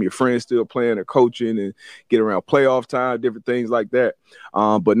 You know, some of your friends still playing or coaching and get around playoff time, different things like that.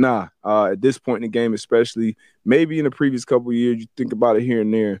 But at this point in the game, especially maybe in the previous couple of years, you think about it here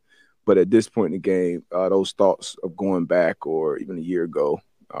and there. But at this point in the game, those thoughts of going back or even a year ago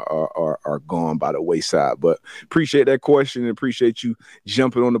are gone by the wayside. But appreciate that question and appreciate you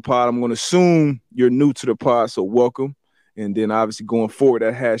jumping on the pod. I'm going to assume you're new to the pod, so welcome. And then obviously going forward,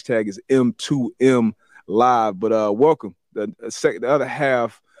 that hashtag is M2M Live. But welcome. The other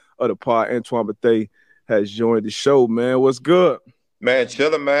half of the pod, Antoine Bethea, has joined the show, man. What's good? Man,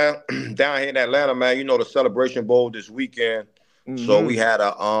 chilling, man. Down here in Atlanta, man. You know the Celebration Bowl this weekend. Mm-hmm. So we had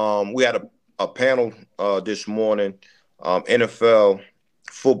a panel this morning, NFL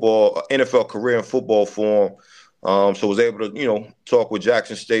Career and Football Forum. So was able to, talk with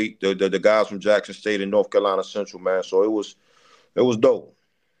Jackson State, the guys from Jackson State and North Carolina Central, man. So it was dope.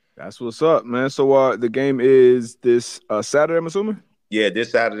 That's what's up, man. So the game is this Saturday, I'm assuming? Yeah,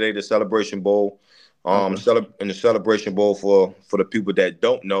 this Saturday, the Celebration Bowl. And the Celebration Bowl for the people that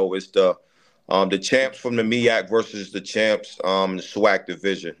don't know, it's the champs from the MEAC versus the champs in the SWAC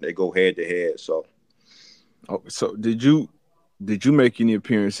division. They go head to head. So did you make any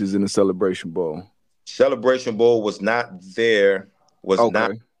appearances in the Celebration Bowl? Celebration Bowl was not there.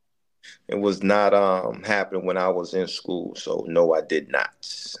 It was not happening when I was in school. So no, I did not.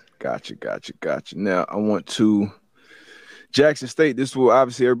 Gotcha. Now I want to Jackson State. This will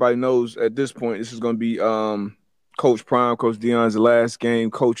obviously everybody knows at this point. This is going to be Coach Prime, Coach Deion's last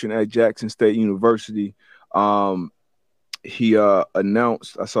game coaching at Jackson State University. He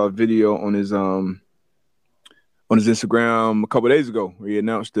announced. I saw a video on his Instagram a couple of days ago where he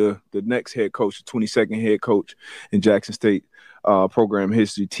announced the next head coach, the 22nd head coach in Jackson State program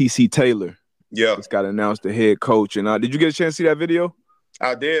history, T.C. Taylor. Yeah, it's got announced the head coach. And did you get a chance to see that video?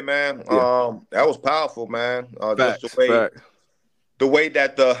 I did, man. Yeah. That was powerful, man. Facts. The way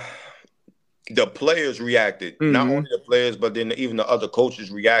that the players reacted, not only the players, but then even the other coaches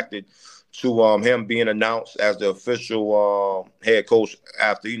reacted to him being announced as the official head coach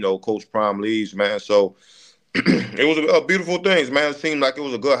after, Coach Prime leaves, man. So it was a beautiful thing, man. It seemed like it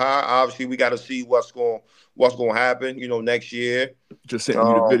was a good hire. Obviously, we got to see what's going to happen, next year. Just sending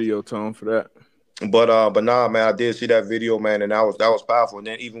you the video, Tom, for that. But nah, man, I did see that video, man, and that was powerful. And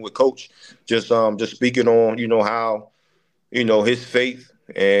then even with Coach, just speaking on, how, his faith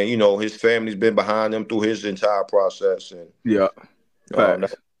and his family's been behind him through his entire process. And that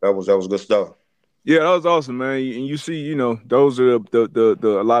was good stuff. Yeah, that was awesome, man. And you see, those are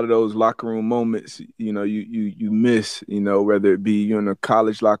the a lot of those locker room moments, you miss, whether it be you're in a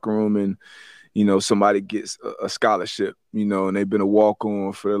college locker room and somebody gets a scholarship, and they've been a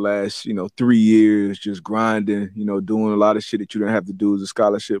walk-on for the last, 3 years, just grinding, doing a lot of shit that you don't have to do as a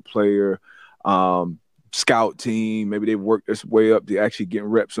scholarship player, scout team. Maybe they've worked their way up to actually getting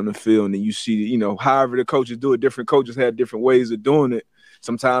reps on the field. And then you see, however the coaches do it, different coaches had different ways of doing it.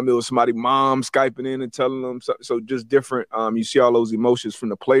 Sometimes it was somebody mom Skyping in and telling them. So just different. You see all those emotions from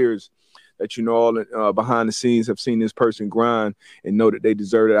the players that all behind the scenes have seen this person grind and know that they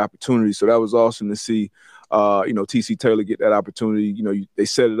deserve that opportunity. So that was awesome to see, T.C. Taylor get that opportunity. They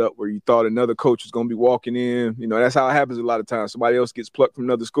set it up where you thought another coach was going to be walking in. That's how it happens a lot of times. Somebody else gets plucked from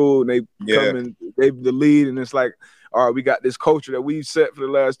another school and they come and they the lead, and it's like, all right, we got this culture that we've set for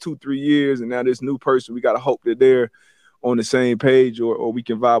the last 2-3 years, and now this new person, we got to hope that they're on the same page or we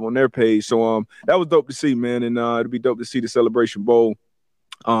can vibe on their page. So that was dope to see, man, and it'll be dope to see the Celebration Bowl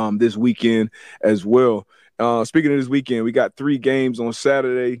this weekend as well. Speaking of this weekend, we got 3 games on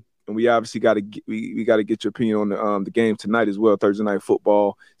Saturday, and we obviously got to get your opinion on the game tonight as well. Thursday night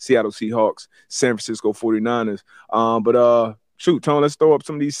football, Seattle Seahawks, San Francisco 49ers. Shoot, Tone, let's throw up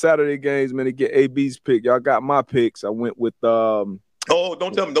some of these Saturday games, man, to get AB's pick. Y'all got my picks. I went with don't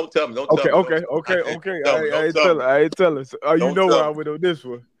tell me. Okay. I ain't telling. So, you know where I went on this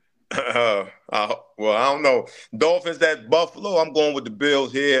one. Well, I don't know. Dolphins at Buffalo. I'm going with the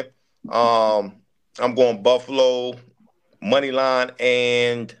Bills here. I'm going Buffalo money line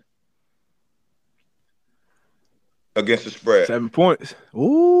and against the spread. 7 points.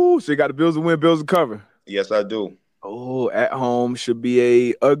 Ooh, so you got the Bills to win, Bills to cover. Yes, I do. Oh, at home should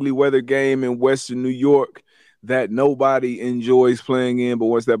be a ugly weather game in Western New York that nobody enjoys playing in. But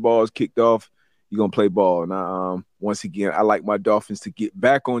once that ball is kicked off, you're going to play ball. Now, once again, I like my Dolphins to get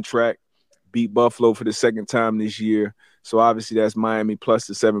back on track, beat Buffalo for the second time this year. So, obviously, that's Miami plus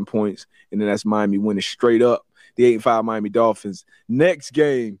the 7 points, and then that's Miami winning straight up the 8-5 Miami Dolphins. Next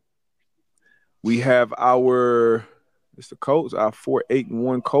game, we have our It's the Colts. Our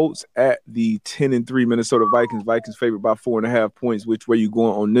 4-8-1 Colts at the 10-3 Minnesota Vikings. Vikings favored by 4.5 points. Which way you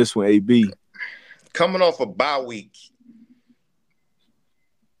going on this one, AB? Coming off a bye week,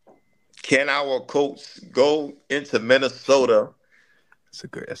 can our Colts go into Minnesota?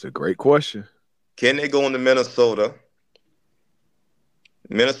 That's a great question. Can they go into Minnesota?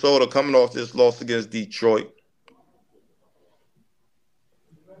 Minnesota coming off this loss against Detroit.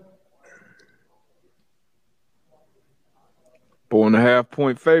 Four and a half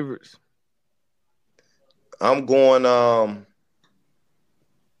point favorites. I'm going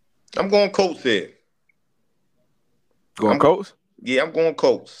Colts here. Colts? Yeah, I'm going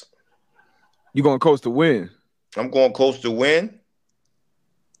Colts. You going Colts to win? I'm going Colts to win.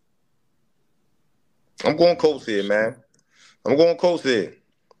 I'm going Colts here, man. I'm going Colts here.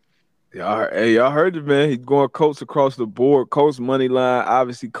 Y'all heard it, man. He's going Colts across the board. Colts money line,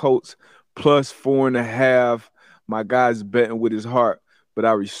 obviously Colts plus 4.5. My guy's betting with his heart, but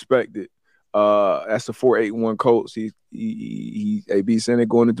I respect it. That's the 4-8-1 Colts. He AB saying they're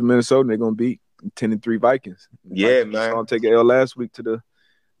going into Minnesota and they're gonna beat 10-3 Vikings. Yeah, Vikings man. saw him take an L last week to the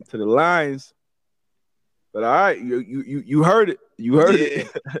Lions. But all right, you heard it. You heard it.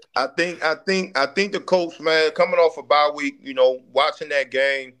 I think the Colts, man, coming off a bye week, watching that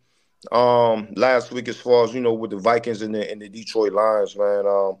game last week as far as, with the Vikings and the Detroit Lions,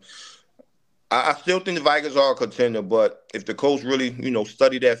 man. I still think the Vikings are a contender, but if the Colts really,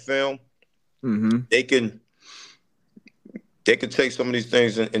 study that film, they can take some of these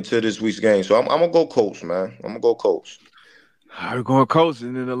things into this week's game. So I'm gonna go Colts, man. I'm gonna go Colts. We're going Colts,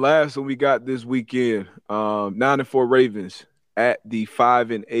 and then the last one we got this weekend, 9-4 Ravens at the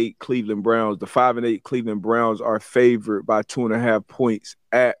 5-8 Cleveland Browns. The 5-8 Cleveland Browns are favored by 2.5 points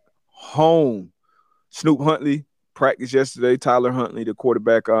at home. Snoop Huntley practiced yesterday. Tyler Huntley, the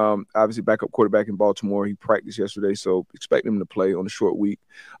quarterback, obviously backup quarterback in Baltimore, he practiced yesterday, so expect him to play on a short week.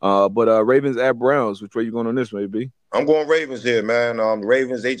 But Ravens at Browns, which way you going on this, maybe? I'm going Ravens here, man.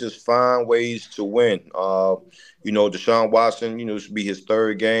 Ravens, they just find ways to win. Deshaun Watson, this will be his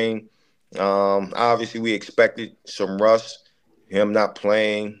third game. Obviously, we expected some rust, him not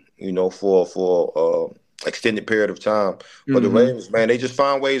playing, for extended period of time. But the Ravens, man, they just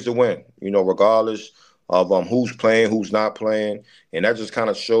find ways to win, regardless of who's playing, who's not playing. And that just kind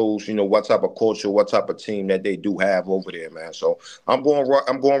of shows, what type of culture, what type of team that they do have over there, man. So I'm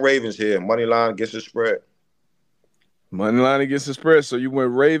going Ravens here. Money line against the spread. Money line against the spread. So you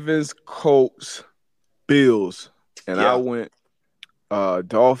went Ravens, Colts, Bills. And I went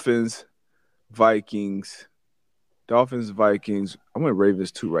Dolphins, Vikings. I went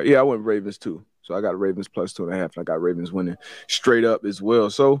Ravens too, right? Yeah, I went Ravens too. So I got Ravens plus 2.5. And I got Ravens winning straight up as well.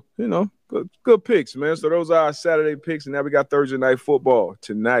 So, good picks, man. So those are our Saturday picks. And now we got Thursday night football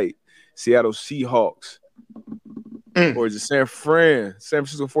tonight. Seattle Seahawks. Or is it San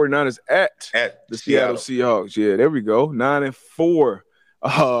Francisco 49ers at the Seattle Seahawks? Yeah, there we go. 9-4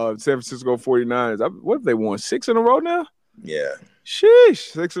 San Francisco 49ers. What have they won? 6 in a row now? Yeah.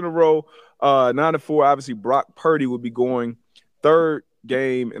 Sheesh. 6 in a row. 9-4. Obviously, Brock Purdy will be going third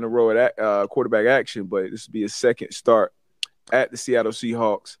game in a row at quarterback action, but this will be his second start at the Seattle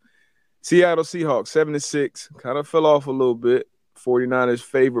Seahawks. Seattle Seahawks 7-6. Kind of fell off a little bit. 49ers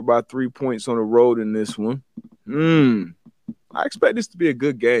favored by 3 points on the road in this one. I expect this to be a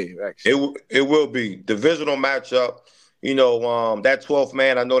good game, actually. It will be. Divisional matchup. That 12th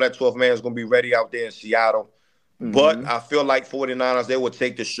man, I know that 12th man is going to be ready out there in Seattle. But I feel like 49ers, they will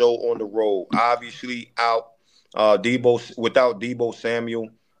take the show on the road. Obviously, without Deebo Samuel.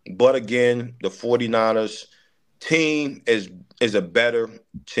 But again, the 49ers team is a better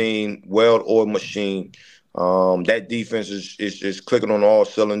team, well-oiled machine. That defense is clicking on all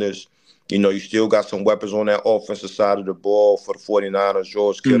cylinders. You still got some weapons on that offensive side of the ball for the 49ers,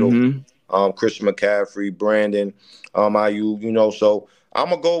 George Kittle, Christian McCaffrey, Brandon, Ayuk, so I'm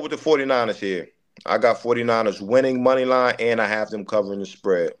going to go with the 49ers here. I got 49ers winning money line, and I have them covering the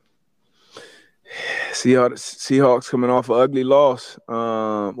spread. Seahawks coming off an ugly loss,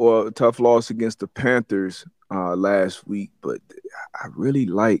 a tough loss against the Panthers last week, but I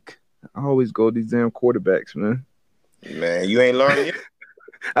always go these damn quarterbacks, man. Man, you ain't learned yet.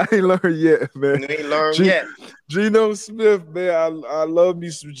 I ain't learned yet, man. You ain't learned yet. Geno Smith, man. I love me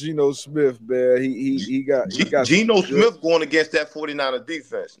some Geno Smith, man. He got Geno Smith going against that 49er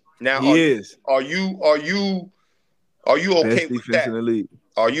defense. Now Are you okay with that? In the league.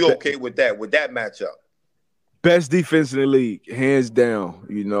 Are you okay with that matchup? Best defense in the league, hands down.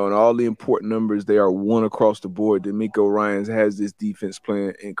 And all the important numbers, they are one across the board. D'Amico Ryans has this defense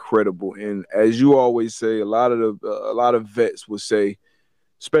playing incredible. And as you always say, a lot of vets will say,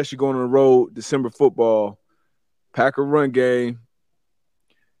 especially going on the road, December football, Packer run game,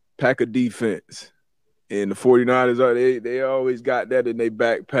 Packer defense. And the 49ers, they always got that in their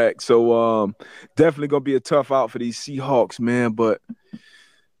backpack. So definitely going to be a tough out for these Seahawks, man. But,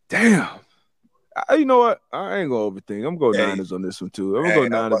 damn. You know what? I ain't going to overthink. I'm going Niners on this one, too. I'm going to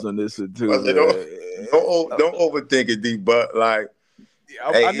go Niners on this one, too. Don't overthink it, D. But, like.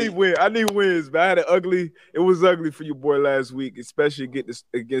 I need wins. I need wins, man. It was ugly for your boy last week, especially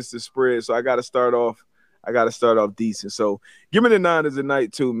against the spread. So I got to start off decent. So give me the Niners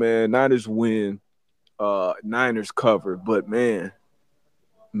tonight, too, man. Niners win. Niners cover, but man,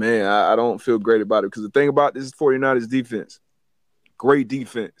 I don't feel great about it because the thing about this 49ers defense, great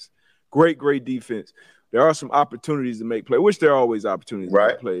defense. There are some opportunities to make play, which there are always opportunities to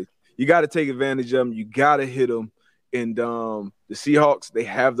make play. You got to take advantage of them. You got to hit them. And the Seahawks, they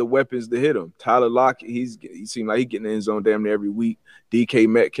have the weapons to hit them. Tyler Lockett, he seems like he's getting in the end zone damn near every week. DK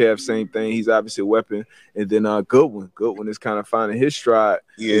Metcalf, same thing. He's obviously a weapon. And then Goodwin is kind of finding his stride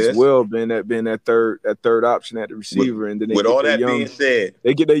as well, being that third option at the receiver. And then being said,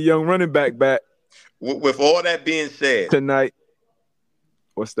 they get their young running back. With all that being said, tonight,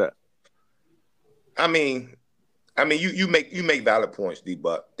 what's that? I mean, you make valid points, D.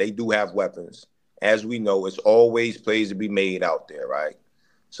 But they do have weapons. As we know, it's always plays to be made out there, right?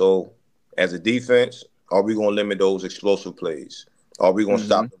 So, as a defense, are we going to limit those explosive plays? Are we going to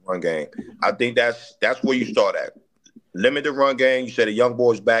stop the run game? I think that's where you start at. Limit the run game. You said a young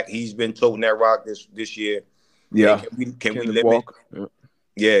boy's back. He's been toting that rock this year. Yeah. Can we limit?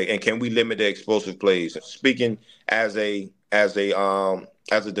 Yeah, and can we limit the explosive plays? Speaking as a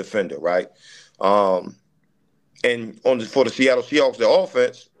defender, right? And for the Seattle Seahawks, the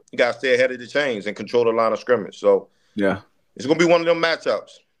offense. You got to stay ahead of the chains and control the line of scrimmage. So, yeah, it's going to be one of them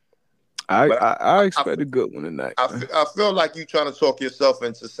matchups. I expect a good one tonight. I feel like you trying to talk yourself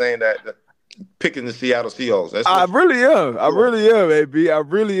into saying that picking the Seattle Seahawks. I really am. I really am, AB. I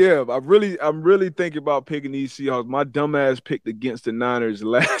really am. I'm really thinking about picking these Seahawks. My dumb ass picked against the Niners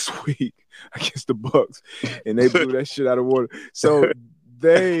last week against the Bucks, and they blew that shit out of water. So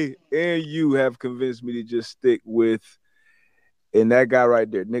they and you have convinced me to just stick with. And that guy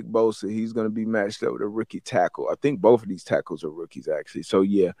right there, Nick Bosa, he's going to be matched up with a rookie tackle. I think both of these tackles are rookies, actually. So,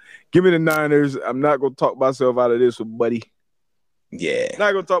 yeah, give me the Niners. I'm not going to talk myself out of this one, buddy. Yeah.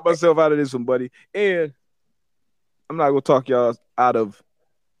 Not going to talk myself out of this one, buddy. And I'm not going to talk y'all out of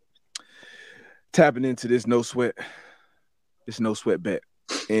tapping into this no sweat bet.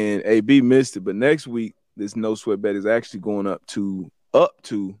 And AB missed it. But next week, this no sweat bet is actually going up to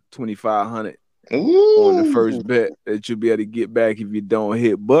 $2,500. On the first bet that you'll be able to get back if you don't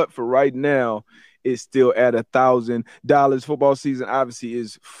hit. But for right now, it's still at $1,000. Football season obviously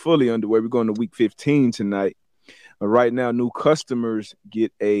is fully underway. We're going to week 15 tonight. But right now, new customers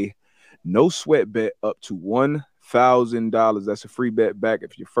get a no sweat bet up to $1,000. That's a free bet back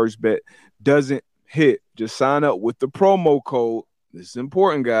if your first bet doesn't hit. Just sign up with the promo code. This is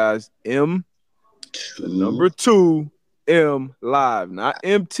important, guys. M2 M Live, not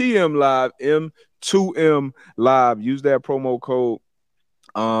MTM Live, M2M Live. Use that promo code.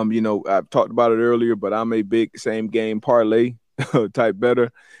 I've talked about it earlier, but I'm a big same game parlay type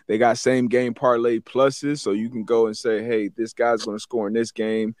better. They got same game parlay pluses, so you can go and say, hey, this guy's going to score in this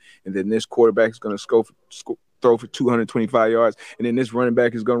game, and then this quarterback is going to throw for 225 yards, and then this running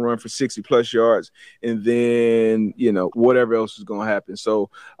back is going to run for 60-plus yards, and then, whatever else is going to happen. So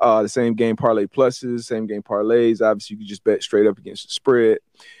the same game parlay pluses, same game parlays. Obviously, you can just bet straight up against the spread.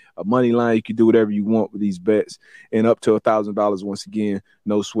 A money line, you can do whatever you want with these bets, and up to $1,000 once again,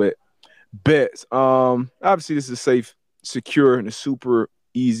 no sweat bets. Obviously, this is safe, secure, and a super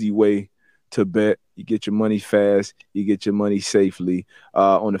easy way to bet. You get your money fast, you get your money safely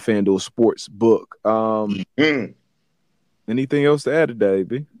on the FanDuel Sports Book. Anything else to add today,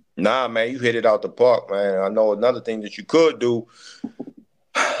 B? Nah, man, you hit it out the park, man. I know another thing that you could do,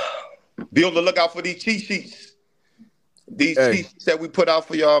 be on the lookout for these cheat sheets. These cheat sheets that we put out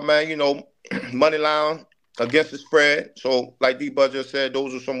for y'all, man, money line against the spread. So like D-Bud just said,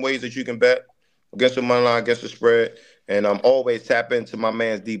 those are some ways that you can bet against the money line, against the spread. And I'm always tap into my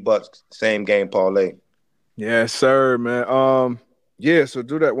man's D-Bucks same game parlay. Yes, sir, man. So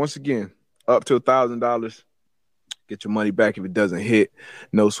do that once again. Up to $1,000. Get your money back if it doesn't hit.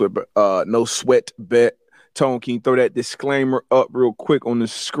 No sweat bet. Tone, can you throw that disclaimer up real quick on the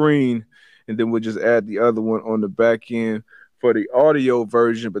screen? And then we'll just add the other one on the back end for the audio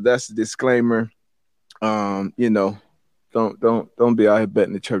version. But that's the disclaimer. Don't be out here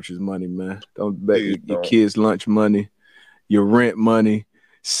betting the church's money, man. Don't bet your kids' lunch money, your rent money,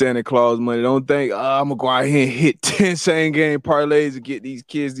 Santa Claus money. Don't think, I'm going to go out here and hit 10 same game parlays and get these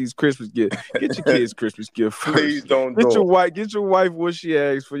kids these Christmas gifts. Get your kids Christmas gift first. Please don't Get your wife what she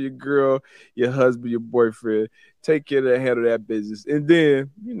asks for, your girl, your husband, your boyfriend. Take care of that, handle that business. And then,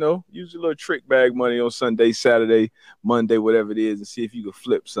 use your little trick bag money on Sunday, Saturday, Monday, whatever it is, and see if you can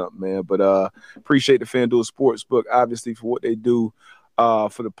flip something, man. But appreciate the FanDuel Sportsbook, obviously, for what they do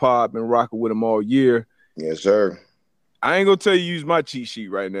for the pod. Been rocking with them all year. Yes, sir. I ain't gonna tell you use my cheat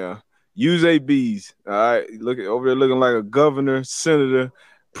sheet right now. Use AB's. All right, over there looking like a governor, senator,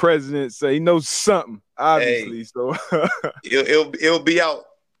 president. So he knows something, obviously. Hey, so it'll be out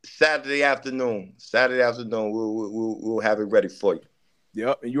Saturday afternoon. We'll have it ready for you.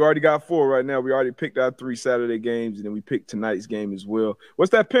 Yep, and you already got 4 right now. We already picked out 3 Saturday games, and then we picked tonight's game as well.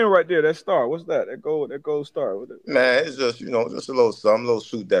 What's that pin right there? That star? What's that? That gold star? Man, it's just just a little something, a little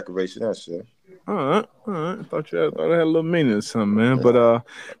suit decoration. That's it. All right. I thought it had a little meaning or something, man. Yeah. But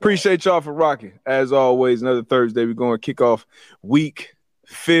appreciate y'all for rocking. As always, another Thursday. We're going to kick off week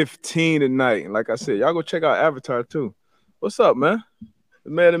 15 tonight. And like I said, y'all go check out Avatar too. What's up, man?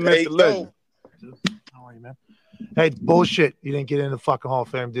 The man that met the legend. How are you, man? Hey, bullshit. You didn't get in the fucking Hall of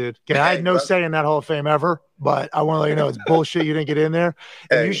Fame, dude. Okay, I had no say in that Hall of Fame ever, but I want to let you know it's bullshit you didn't get in there.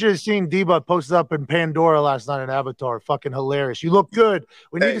 And you should have seen D-Bud posted up in Pandora last night in Avatar. Fucking hilarious. You look good.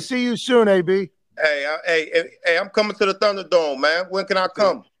 We need to see you soon, AB. Hey, I'm coming to the Thunderdome, man. When can I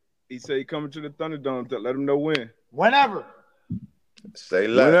come? He said he coming to the Thunderdome. Let him know when. Whenever. Say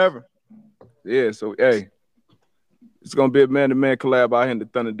less. Whenever. Yeah, so, hey, it's going to be a man-to-man collab out here in the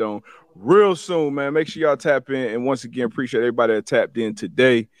Thunderdome real soon, man. Make sure y'all tap in. And once again, appreciate everybody that tapped in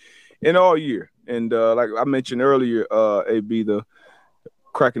today and all year. And like I mentioned earlier, AB, the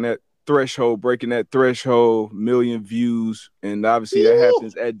cracking that threshold, breaking that threshold, million views. And obviously that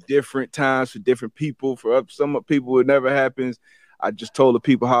happens at different times for different people. For some people, it never happens. I just told the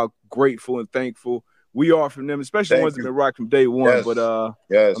people how grateful and thankful we are from them, especially ones that been rocking from day one. Yes. But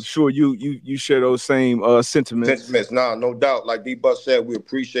yes. I'm sure you share those same sentiments. Nah, no doubt. Like D-Buck said, we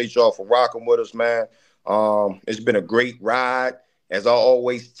appreciate y'all for rocking with us, man. It's been a great ride. As I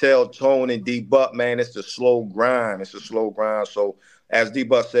always tell Tone and D-Buck, man, it's a slow grind. So as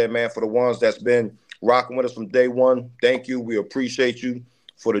D-Buck said, man, for the ones that's been rocking with us from day one, thank you. We appreciate you.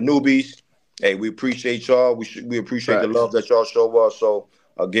 For the newbies, hey, we appreciate y'all. We appreciate the love that y'all show us. So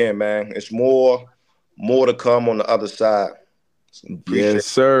again, man, it's more to come on the other side. So yes,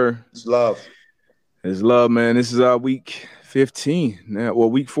 sir. It's love. It's love, man. This is our week 15. Now,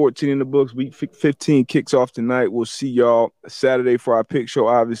 week 14 in the books. Week 15 kicks off tonight. We'll see y'all Saturday for our pick show,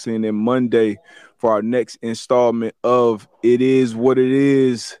 obviously, and then Monday for our next installment of It Is What It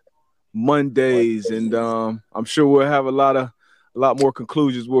Is Mondays. And I'm sure we'll have a lot more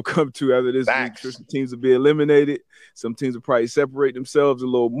conclusions we'll come to after this week. Sure, some teams will be eliminated. Some teams will probably separate themselves a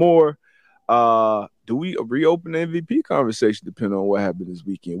little more. Do we reopen the MVP conversation depending on what happened this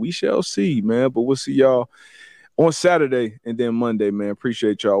weekend? We shall see, man. But we'll see y'all on Saturday and then Monday, man.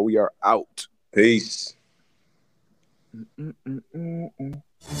 Appreciate y'all. We are out. Peace.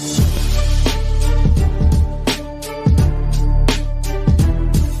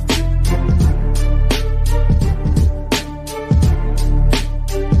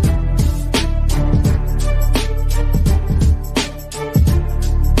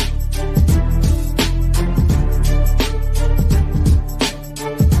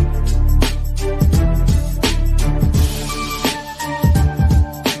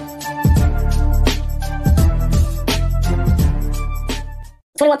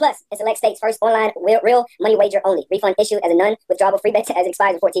 Plus in select states. First online real money wager only. Refund issued as a non-withdrawable free bet as it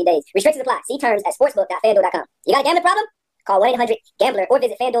expires in 14 days. Restrictions apply. See terms at sportsbook.fanduel.com. You got a gambling problem? Call 1-800-GAMBLER or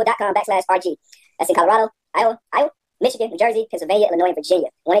visit fanduel.com/RG. That's in Colorado, Iowa, Michigan, New Jersey, Pennsylvania, Illinois, and Virginia.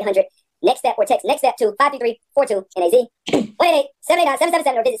 1-800-NEXT-STEP or text NEXT-STEP to 53342 NAZ.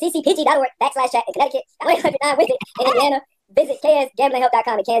 1-888-789-777 or visit ccpg.org/chat in Connecticut. 1-800-9-WITH-IT in Indiana. Visit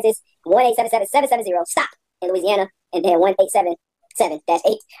ksgamblinghelp.com in Kansas. 1-877-770-STOP in Louisiana. And then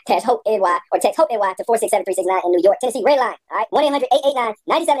 1-877-8-HOPE-NY or text HOPE-NY to 467-369 in New York. Tennessee, red line. All right,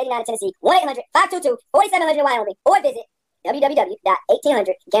 1-800-889-9789 in Tennessee. 1-800-522-4700 in Wyoming. Or visit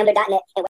www.1800gambler.net.